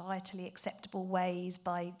societally acceptable ways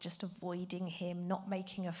by just avoiding him, not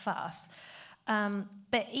making a fuss.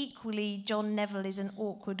 But equally, John Neville is an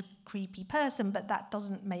awkward, creepy person, but that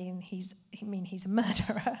doesn't mean he's a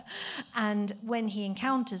murderer. And when he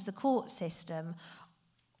encounters the court system,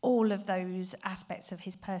 all of those aspects of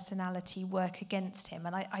his personality work against him.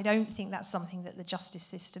 And I don't think that's something that the justice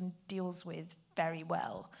system deals with very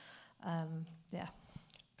well. Yeah.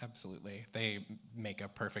 Absolutely. They make a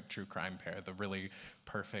perfect true crime pair, the really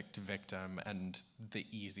perfect victim and the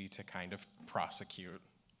easy to kind of prosecute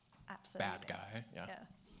bad guy. Yeah.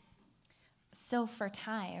 So for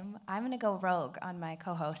time, I'm going to go rogue on my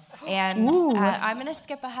co-hosts, and I'm going to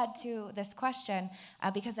skip ahead to this question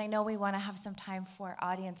because I know we want to have some time for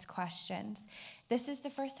audience questions. This is the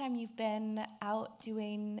first time you've been out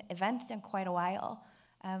doing events in quite a while.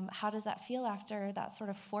 How does that feel after that sort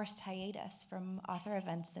of forced hiatus from author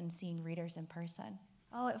events and seeing readers in person?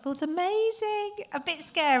 Oh, it feels amazing. A bit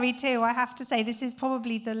scary too, I have to say. This is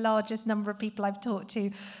probably the largest number of people I've talked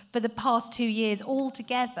to for the past 2 years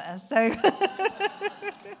altogether. So,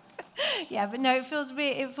 yeah, but no, it feels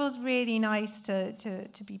really nice to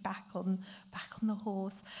be back on the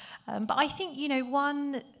horse. But I think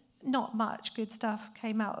not much good stuff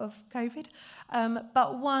came out of COVID,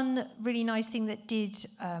 but one really nice thing that did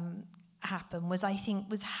happen was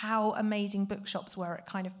how amazing bookshops were at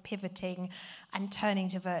kind of pivoting and turning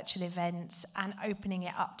to virtual events and opening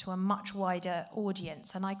it up to a much wider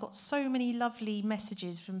audience. And I got so many lovely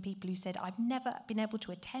messages from people who said, I've never been able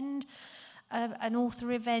to attend an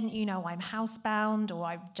author event, I'm housebound, or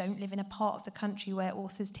I don't live in a part of the country where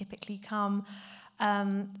authors typically come.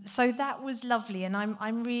 So that was lovely, and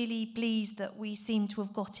I'm really pleased that we seem to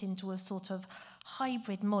have got into a sort of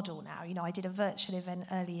hybrid model now. I did a virtual event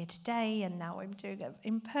earlier today, and now I'm doing an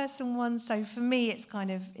in-person one. So for me, it's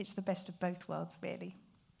the best of both worlds, really.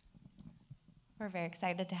 We're very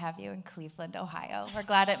excited to have you in Cleveland, Ohio. We're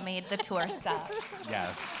glad it made the tour stop.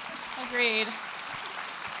 Yes. Agreed.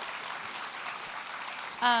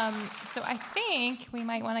 So I think we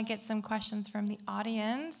might want to get some questions from the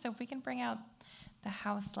audience. So if we can bring out the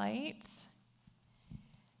house lights.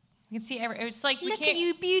 We can see it's like Look at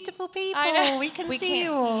you, beautiful people. I know. We can see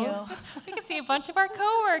you all. We can see a bunch of our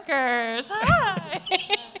coworkers. Hi.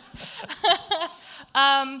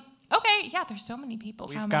 Okay, yeah, there's so many people.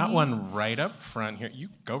 We've got one right up front here. You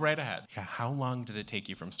go right ahead. Yeah, how long did it take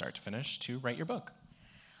you from start to finish to write your book?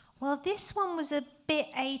 Well, this one was a bit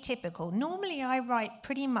atypical. Normally, I write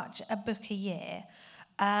pretty much a book a year.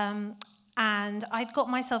 And I'd got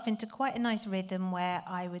myself into quite a nice rhythm where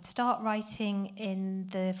I would start writing in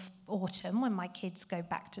the autumn when my kids go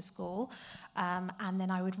back to school. And then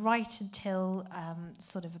I would write until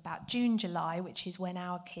sort of about June, July, which is when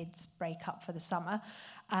our kids break up for the summer.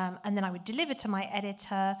 And then I would deliver to my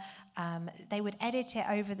editor. They would edit it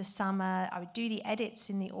over the summer. I would do the edits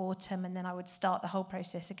in the autumn, and then I would start the whole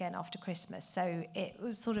process again after Christmas. So it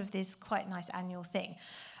was sort of this quite nice annual thing.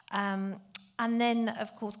 And then,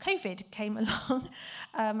 of course, COVID came along,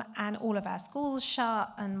 and all of our schools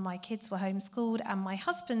shut, and my kids were homeschooled. And my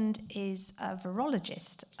husband is a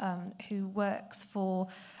virologist who works for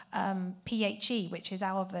PHE, which is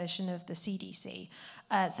our version of the CDC.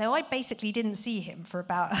 So I basically didn't see him for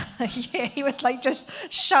about a year. He was like just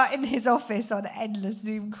shut in his office on endless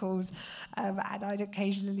Zoom calls, and I'd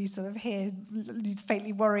occasionally sort of hear these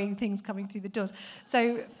faintly worrying things coming through the doors.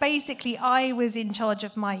 So basically I was in charge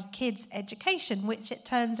of my kids' education, which it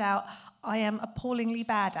turns out I am appallingly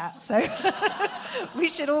bad at. So we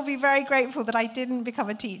should all be very grateful that I didn't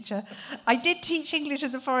become a teacher. I did teach English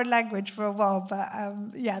as a foreign language for a while, but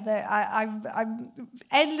I'm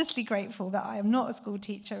endlessly grateful that I am not a school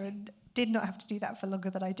teacher and did not have to do that for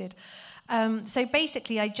longer than I did. So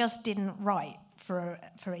basically, I just didn't write for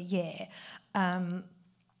a year,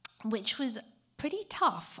 which was pretty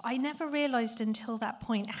tough. I never realised until that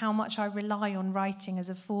point how much I rely on writing as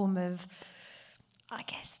a form of, I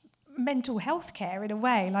guess, mental health care in a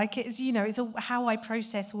way. Like it's, it's how I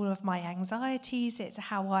process all of my anxieties. It's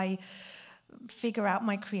how I figure out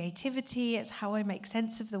my creativity. It's how I make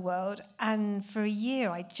sense of the world. And for a year,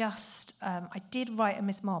 I did write a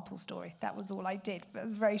Miss Marple story. That was all I did, but it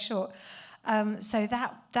was very short. So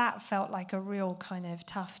that felt like a real kind of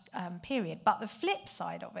tough period. But the flip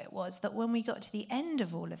side of it was that when we got to the end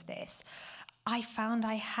of all of this, I found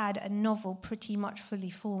I had a novel pretty much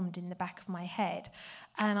fully formed in the back of my head.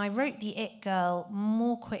 And I wrote The It Girl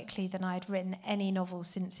more quickly than I'd written any novel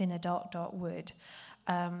since In a Dark, Dark Wood.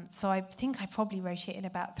 So I think I probably wrote it in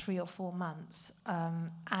about 3 or 4 months.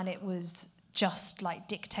 And it was just like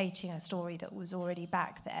dictating a story that was already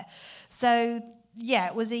back there. So yeah,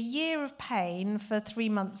 it was a year of pain for 3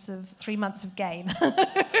 months of gain.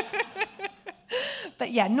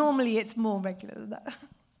 But yeah, normally it's more regular than that.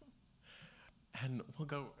 And we'll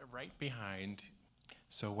go right behind.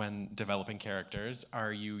 So when developing characters,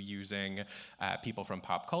 are you using people from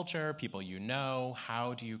pop culture, people you know?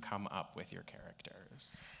 How do you come up with your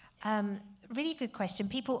characters? Really good question.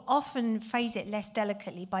 People often phrase it less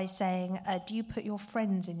delicately by saying, do you put your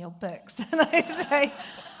friends in your books? And I say,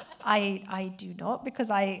 I do not, because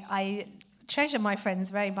I treasure my friends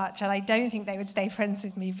very much, and I don't think they would stay friends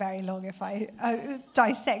with me very long if I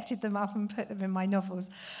dissected them up and put them in my novels.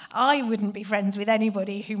 I wouldn't be friends with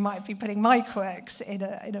anybody who might be putting my quirks in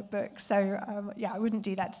a book. So I wouldn't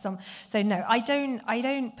do that to some. So no, I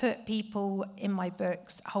don't put people in my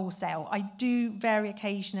books wholesale. I do very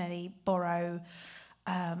occasionally borrow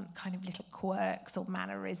kind of little quirks or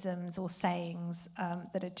mannerisms or sayings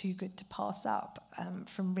that are too good to pass up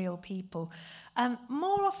from real people.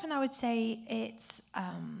 More often, I would say it's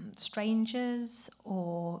strangers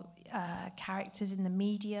or characters in the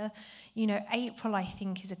media. April, I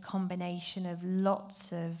think, is a combination of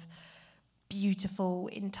lots of beautiful,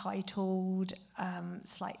 entitled,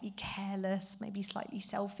 slightly careless, maybe slightly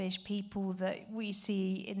selfish people that we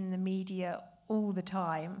see in the media all the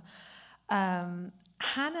time.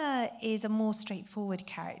 Hannah is a more straightforward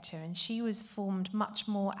character, and she was formed much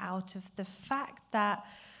more out of the fact that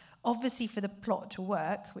obviously for the plot to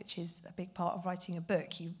work, which is a big part of writing a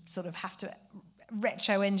book, you sort of have to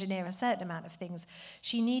retro-engineer a certain amount of things.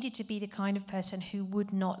 She needed to be the kind of person who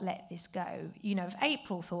would not let this go. If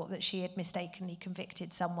April thought that she had mistakenly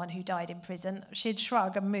convicted someone who died in prison, she'd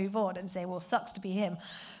shrug and move on and say, well, sucks to be him.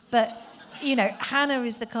 But, Hannah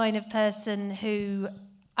is the kind of person who...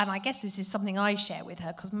 And I guess this is something I share with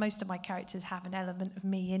her, because most of my characters have an element of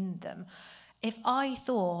me in them. If I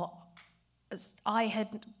thought I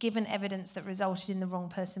had given evidence that resulted in the wrong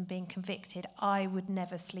person being convicted, I would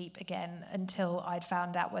never sleep again until I'd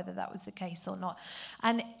found out whether that was the case or not.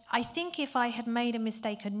 And I think if I had made a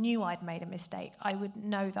mistake and knew I'd made a mistake, I would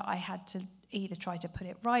know that I had to either try to put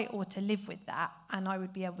it right or to live with that, and I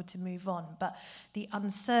would be able to move on. But the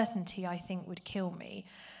uncertainty, I think, would kill me.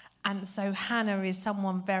 And so Hannah is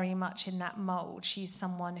someone very much in that mould. She's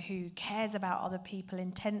someone who cares about other people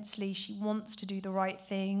intensely. She wants to do the right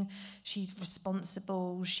thing. She's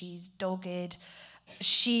responsible. She's dogged.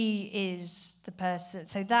 She is the person.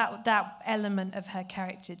 So that element of her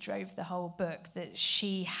character drove the whole book, that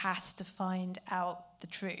she has to find out the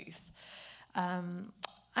truth. And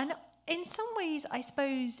in some ways, I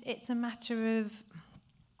suppose it's a matter of...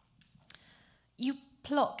 you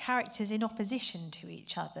plot characters in opposition to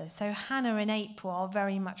each other. So Hannah and April are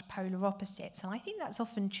very much polar opposites, and I think that's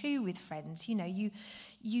often true with friends.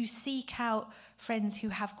 You seek out friends who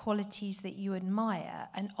have qualities that you admire,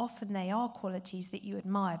 and often they are qualities that you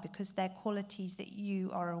admire because they're qualities that you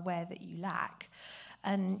are aware that you lack.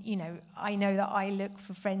 And, I know that I look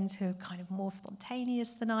for friends who are kind of more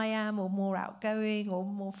spontaneous than I am, or more outgoing, or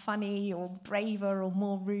more funny, or braver, or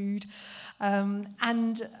more rude. And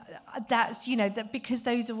that's, that because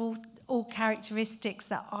those are all characteristics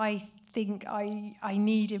that I think I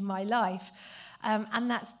need in my life. And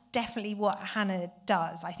that's definitely what Hannah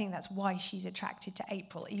does. I think that's why she's attracted to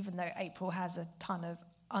April, even though April has a ton of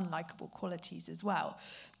unlikable qualities as well.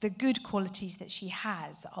 The good qualities that she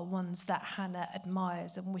has are ones that Hannah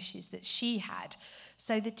admires and wishes that she had.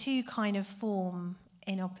 So the two kind of form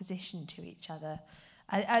in opposition to each other.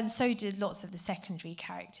 And so did lots of the secondary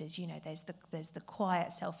characters. There's the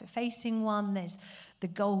quiet, self-effacing one. There's the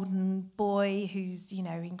golden boy who's,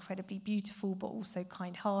 incredibly beautiful but also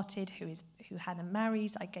kind-hearted, who Hannah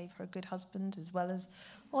marries. I gave her a good husband as well as,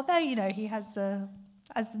 although, he has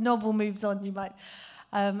as the novel moves on, you might...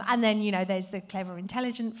 and then, there's the clever,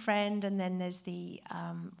 intelligent friend, and then there's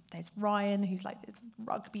there's Ryan, who's like this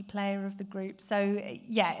rugby player of the group. So,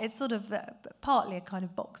 it's sort of partly a kind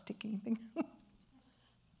of box-ticking thing.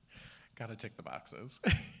 Gotta tick the boxes.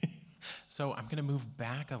 So I'm gonna move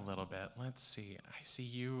back a little bit. Let's see. I see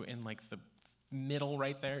you in like the middle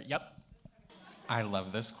right there. Yep. I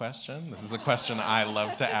love this question. This is a question I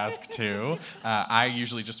love to ask too. I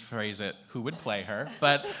usually just phrase it, who would play her?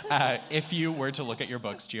 But if you were to look at your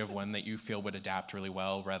books, do you have one that you feel would adapt really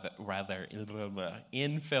well, rather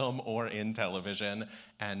in film or in television?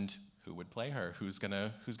 And who would play her? Who's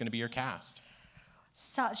gonna be your cast?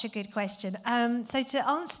 Such a good question. So to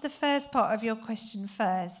answer the first part of your question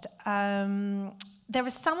first, there are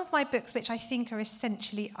some of my books which I think are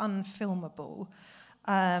essentially unfilmable.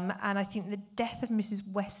 And I think The Death of Mrs.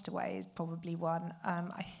 Westaway is probably one.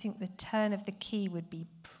 I think The Turn of the Key would be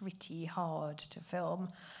pretty hard to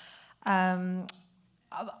film.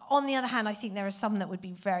 On the other hand, I think there are some that would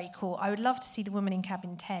be very cool. I would love to see The Woman in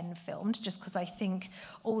Cabin 10 filmed, just because I think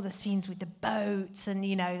all the scenes with the boats and,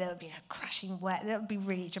 there would be a crashing wet, that would be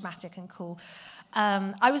really dramatic and cool.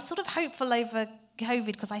 I was sort of hopeful over COVID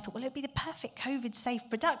because I thought, well, it'd be the perfect COVID-safe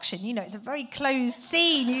production. It's a very closed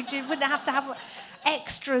scene. You wouldn't have to have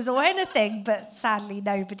extras or anything. But sadly,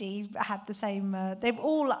 nobody had the same. They've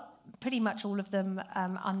all, pretty much all of them,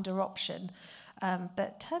 under option.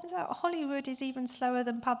 But turns out Hollywood is even slower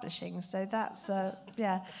than publishing. So that's,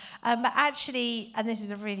 yeah. But actually, and this is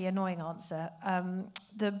a really annoying answer,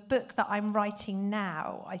 the book that I'm writing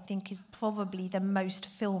now, I think, is probably the most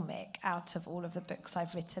filmic out of all of the books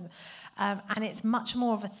I've written. And it's much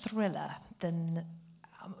more of a thriller than...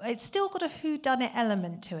 it's still got a whodunit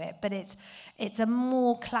element to it, but it's a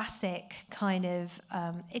more classic kind of...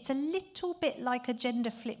 it's a little bit like a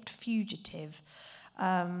gender-flipped Fugitive.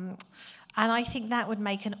 And I think that would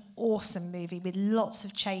make an awesome movie with lots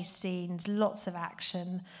of chase scenes, lots of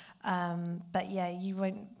action. But yeah, you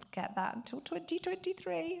won't get that until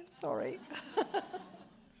 2023. Sorry.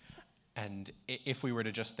 And if we were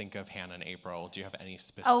to just think of Hannah and April, do you have any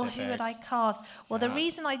specific... Oh, who would I cast? Well, the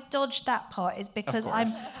reason I dodged that part is because I'm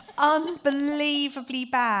unbelievably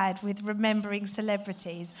bad with remembering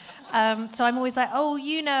celebrities. So I'm always like,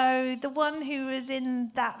 the one who was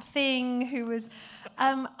in that thing, who was...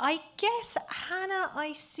 I guess Hannah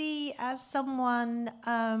I see as someone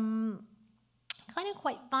kind of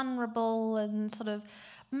quite vulnerable and sort of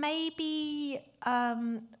maybe...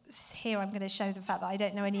 here I'm going to show the fact that I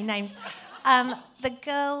don't know any names. The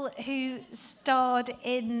girl who starred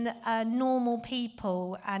in Normal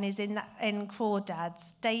People and is in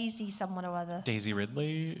Crawdads, Daisy someone or other. Daisy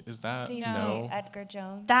Ridley? Is that? Daisy No. Edgar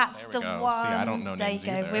Jones. That's the one. See, I don't know names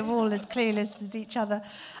there you go. either. We're all as clueless as each other.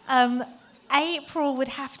 April would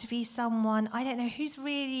have to be someone, I don't know, who's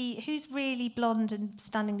really blonde and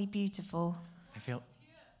stunningly beautiful. I feel...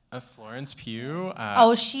 Florence Pugh.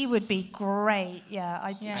 She would be great.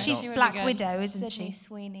 Yeah, she's Black Widow, isn't Sydney she?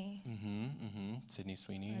 Sweeney. Sydney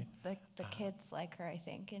Sweeney. The kids like her, I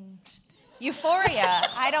think, and Euphoria.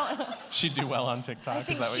 I don't. She'd do well on TikTok. I think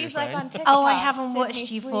is that what she's you're like saying? on TikTok. Oh, I haven't Sydney watched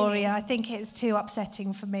Sweeney. Euphoria. I think it's too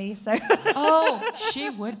upsetting for me. So. She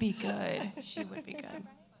would be good. She would be good.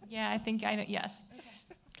 Yeah, I think I know. Yes.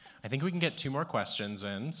 I think we can get 2 more questions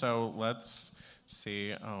in. So let's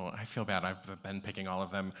see. Oh, I feel bad. I've been picking all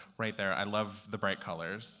of them right there. I love the bright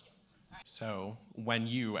colors. So when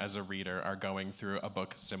you, as a reader, are going through a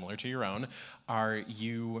book similar to your own, are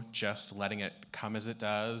you just letting it come as it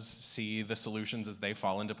does, see the solutions as they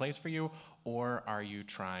fall into place for you, or are you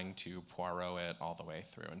trying to Poirot it all the way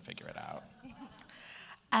through and figure it out?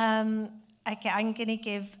 Okay, I'm going to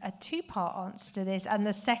give a 2-part answer to this, and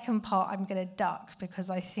the second part I'm going to duck because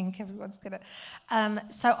I think everyone's going to...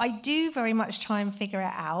 So I do very much try and figure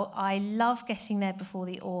it out. I love getting there before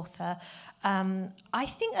the author. I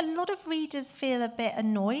think a lot of readers feel a bit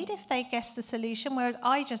annoyed if they guess the solution, whereas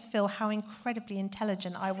I just feel how incredibly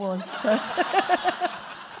intelligent I was to...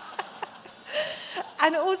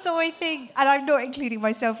 And also I think, and I'm not including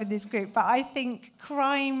myself in this group, but I think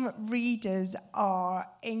crime readers are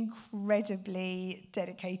incredibly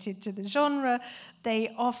dedicated to the genre.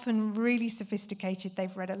 They often really sophisticated.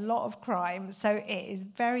 They've read a lot of crime. So it is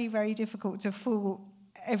very, very difficult to fool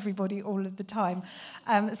everybody all of the time.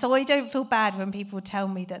 So I don't feel bad when people tell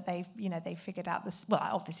me that they've figured out this. Well,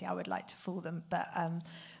 obviously I would like to fool them, but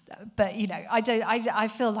I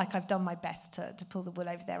feel like I've done my best to pull the wool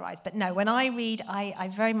over their eyes. But no, when I read, I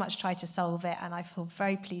very much try to solve it, and I feel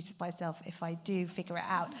very pleased with myself if I do figure it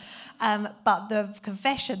out. But the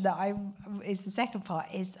confession that is the second part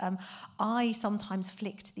is I sometimes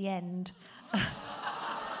flick to the end.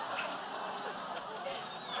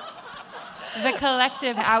 The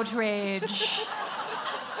collective outrage.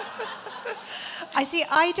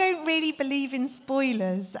 I don't really believe in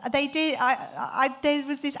spoilers. They did. There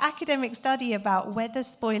was this academic study about whether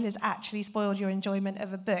spoilers actually spoiled your enjoyment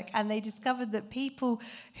of a book, and they discovered that people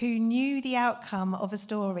who knew the outcome of a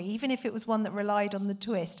story, even if it was one that relied on the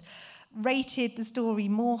twist, rated the story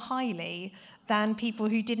more highly than people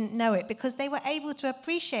who didn't know it, because they were able to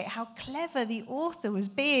appreciate how clever the author was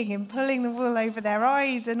being in pulling the wool over their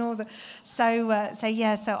eyes and all the. So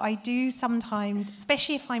I do sometimes,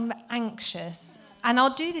 especially if I'm anxious, and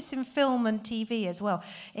I'll do this in film and TV as well.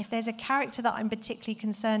 If there's a character that I'm particularly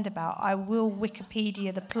concerned about, I will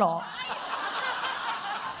Wikipedia the plot.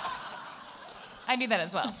 I do that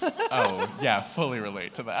as well. Oh, yeah, fully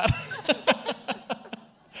relate to that.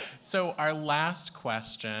 So our last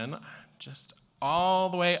question, just all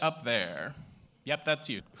the way up there. Yep, that's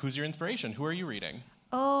you. Who's your inspiration? Who are you reading?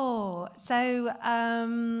 Oh, so,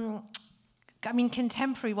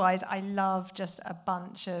 contemporary-wise, I love just a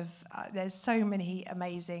bunch of, there's so many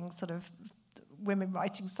amazing sort of women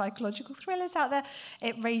writing psychological thrillers out there.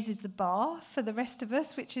 It raises the bar for the rest of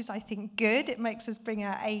us, which is, I think, good. It makes us bring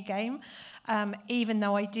our A game, even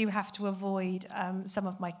though I do have to avoid some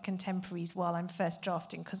of my contemporaries while I'm first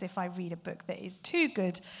drafting, because if I read a book that is too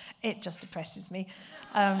good, it just depresses me.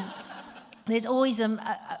 There's always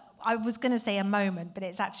I was going to say a moment, but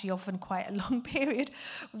it's actually often quite a long period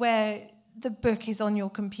where the book is on your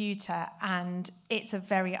computer and it's a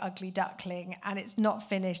very ugly duckling and it's not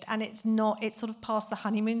finished and it's sort of past the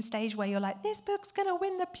honeymoon stage where you're like, this book's going to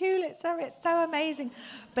win the Pulitzer, it's so amazing,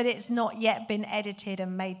 but it's not yet been edited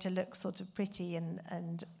and made to look sort of pretty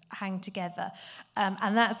and hang together.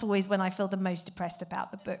 And that's always when I feel the most depressed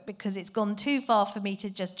about the book, because it's gone too far for me to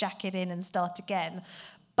just jack it in and start again,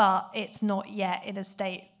 but it's not yet in a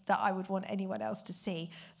state that I would want anyone else to see.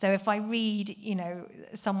 So if I read,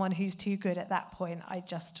 someone who's too good at that point, I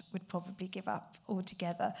just would probably give up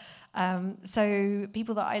altogether. So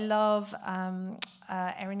people that I love,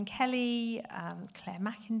 Erin Kelly, Claire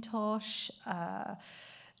McIntosh,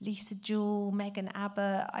 Lisa Jewell, Megan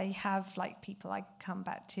Abbott. I have people I come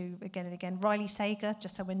back to again and again. Riley Sager,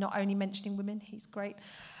 just so we're not only mentioning women, he's great.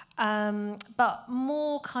 But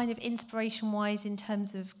more kind of inspiration-wise in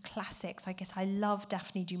terms of classics, I guess I love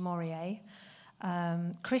Daphne du Maurier.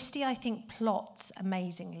 Christie, I think, plots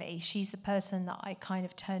amazingly. She's the person that I kind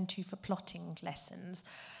of turn to for plotting lessons.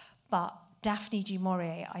 But Daphne du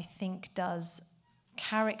Maurier, I think, does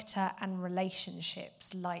character and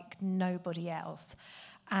relationships like nobody else.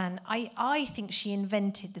 And I think she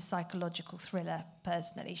invented the psychological thriller,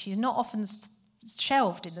 personally. She's not often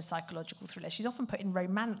shelved in the psychological thriller. She's often put in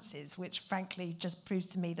romances, which frankly just proves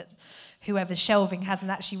to me that whoever's shelving hasn't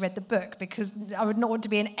actually read the book, because I would not want to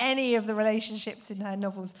be in any of the relationships in her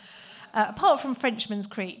novels, apart from Frenchman's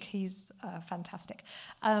Creek. He's fantastic.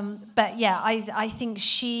 But yeah, I think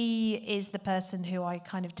she is the person who I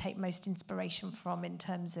kind of take most inspiration from in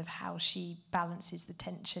terms of how she balances the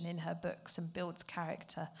tension in her books and builds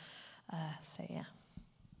character. So yeah.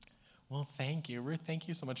 Well, thank you, Ruth. Thank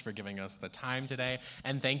you so much for giving us the time today.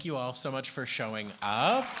 And thank you all so much for showing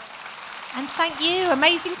up. And thank you.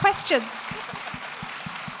 Amazing questions.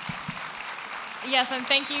 Yes, and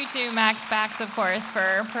thank you to Max Bax, of course,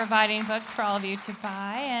 for providing books for all of you to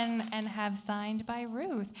buy and have signed by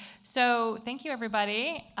Ruth. So thank you,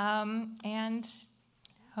 everybody, and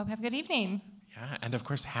hope you have a good evening. Yeah, and of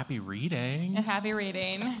course, happy reading. And happy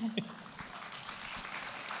reading.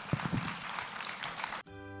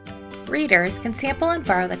 Readers can sample and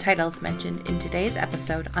borrow the titles mentioned in today's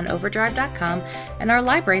episode on Overdrive.com, and our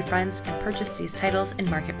library friends can purchase these titles in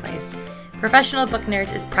Marketplace. Professional Book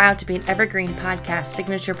Nerds is proud to be an Evergreen Podcast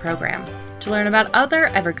signature program. To learn about other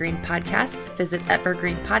Evergreen podcasts, visit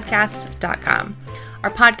evergreenpodcast.com.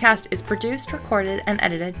 Our podcast is produced, recorded, and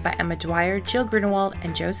edited by Emma Dwyer, Jill Grunewald,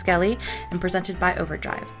 and Joe Skelly, and presented by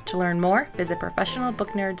Overdrive. To learn more, visit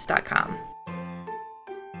professionalbooknerds.com.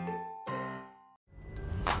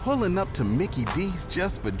 Pulling up to Mickey D's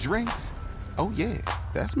just for drinks? Oh yeah,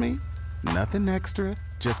 that's me. Nothing extra,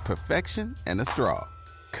 just perfection and a straw.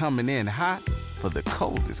 Coming in hot for the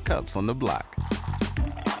coldest cups on the block.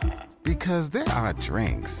 Because there are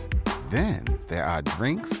drinks. Then there are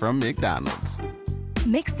drinks from McDonald's.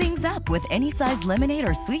 Mix things up with any size lemonade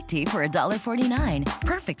or sweet tea for $1.49.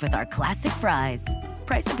 Perfect with our classic fries.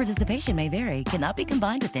 Price and participation may vary. Cannot be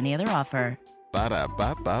combined with any other offer.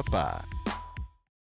 Ba-da-ba-ba-ba.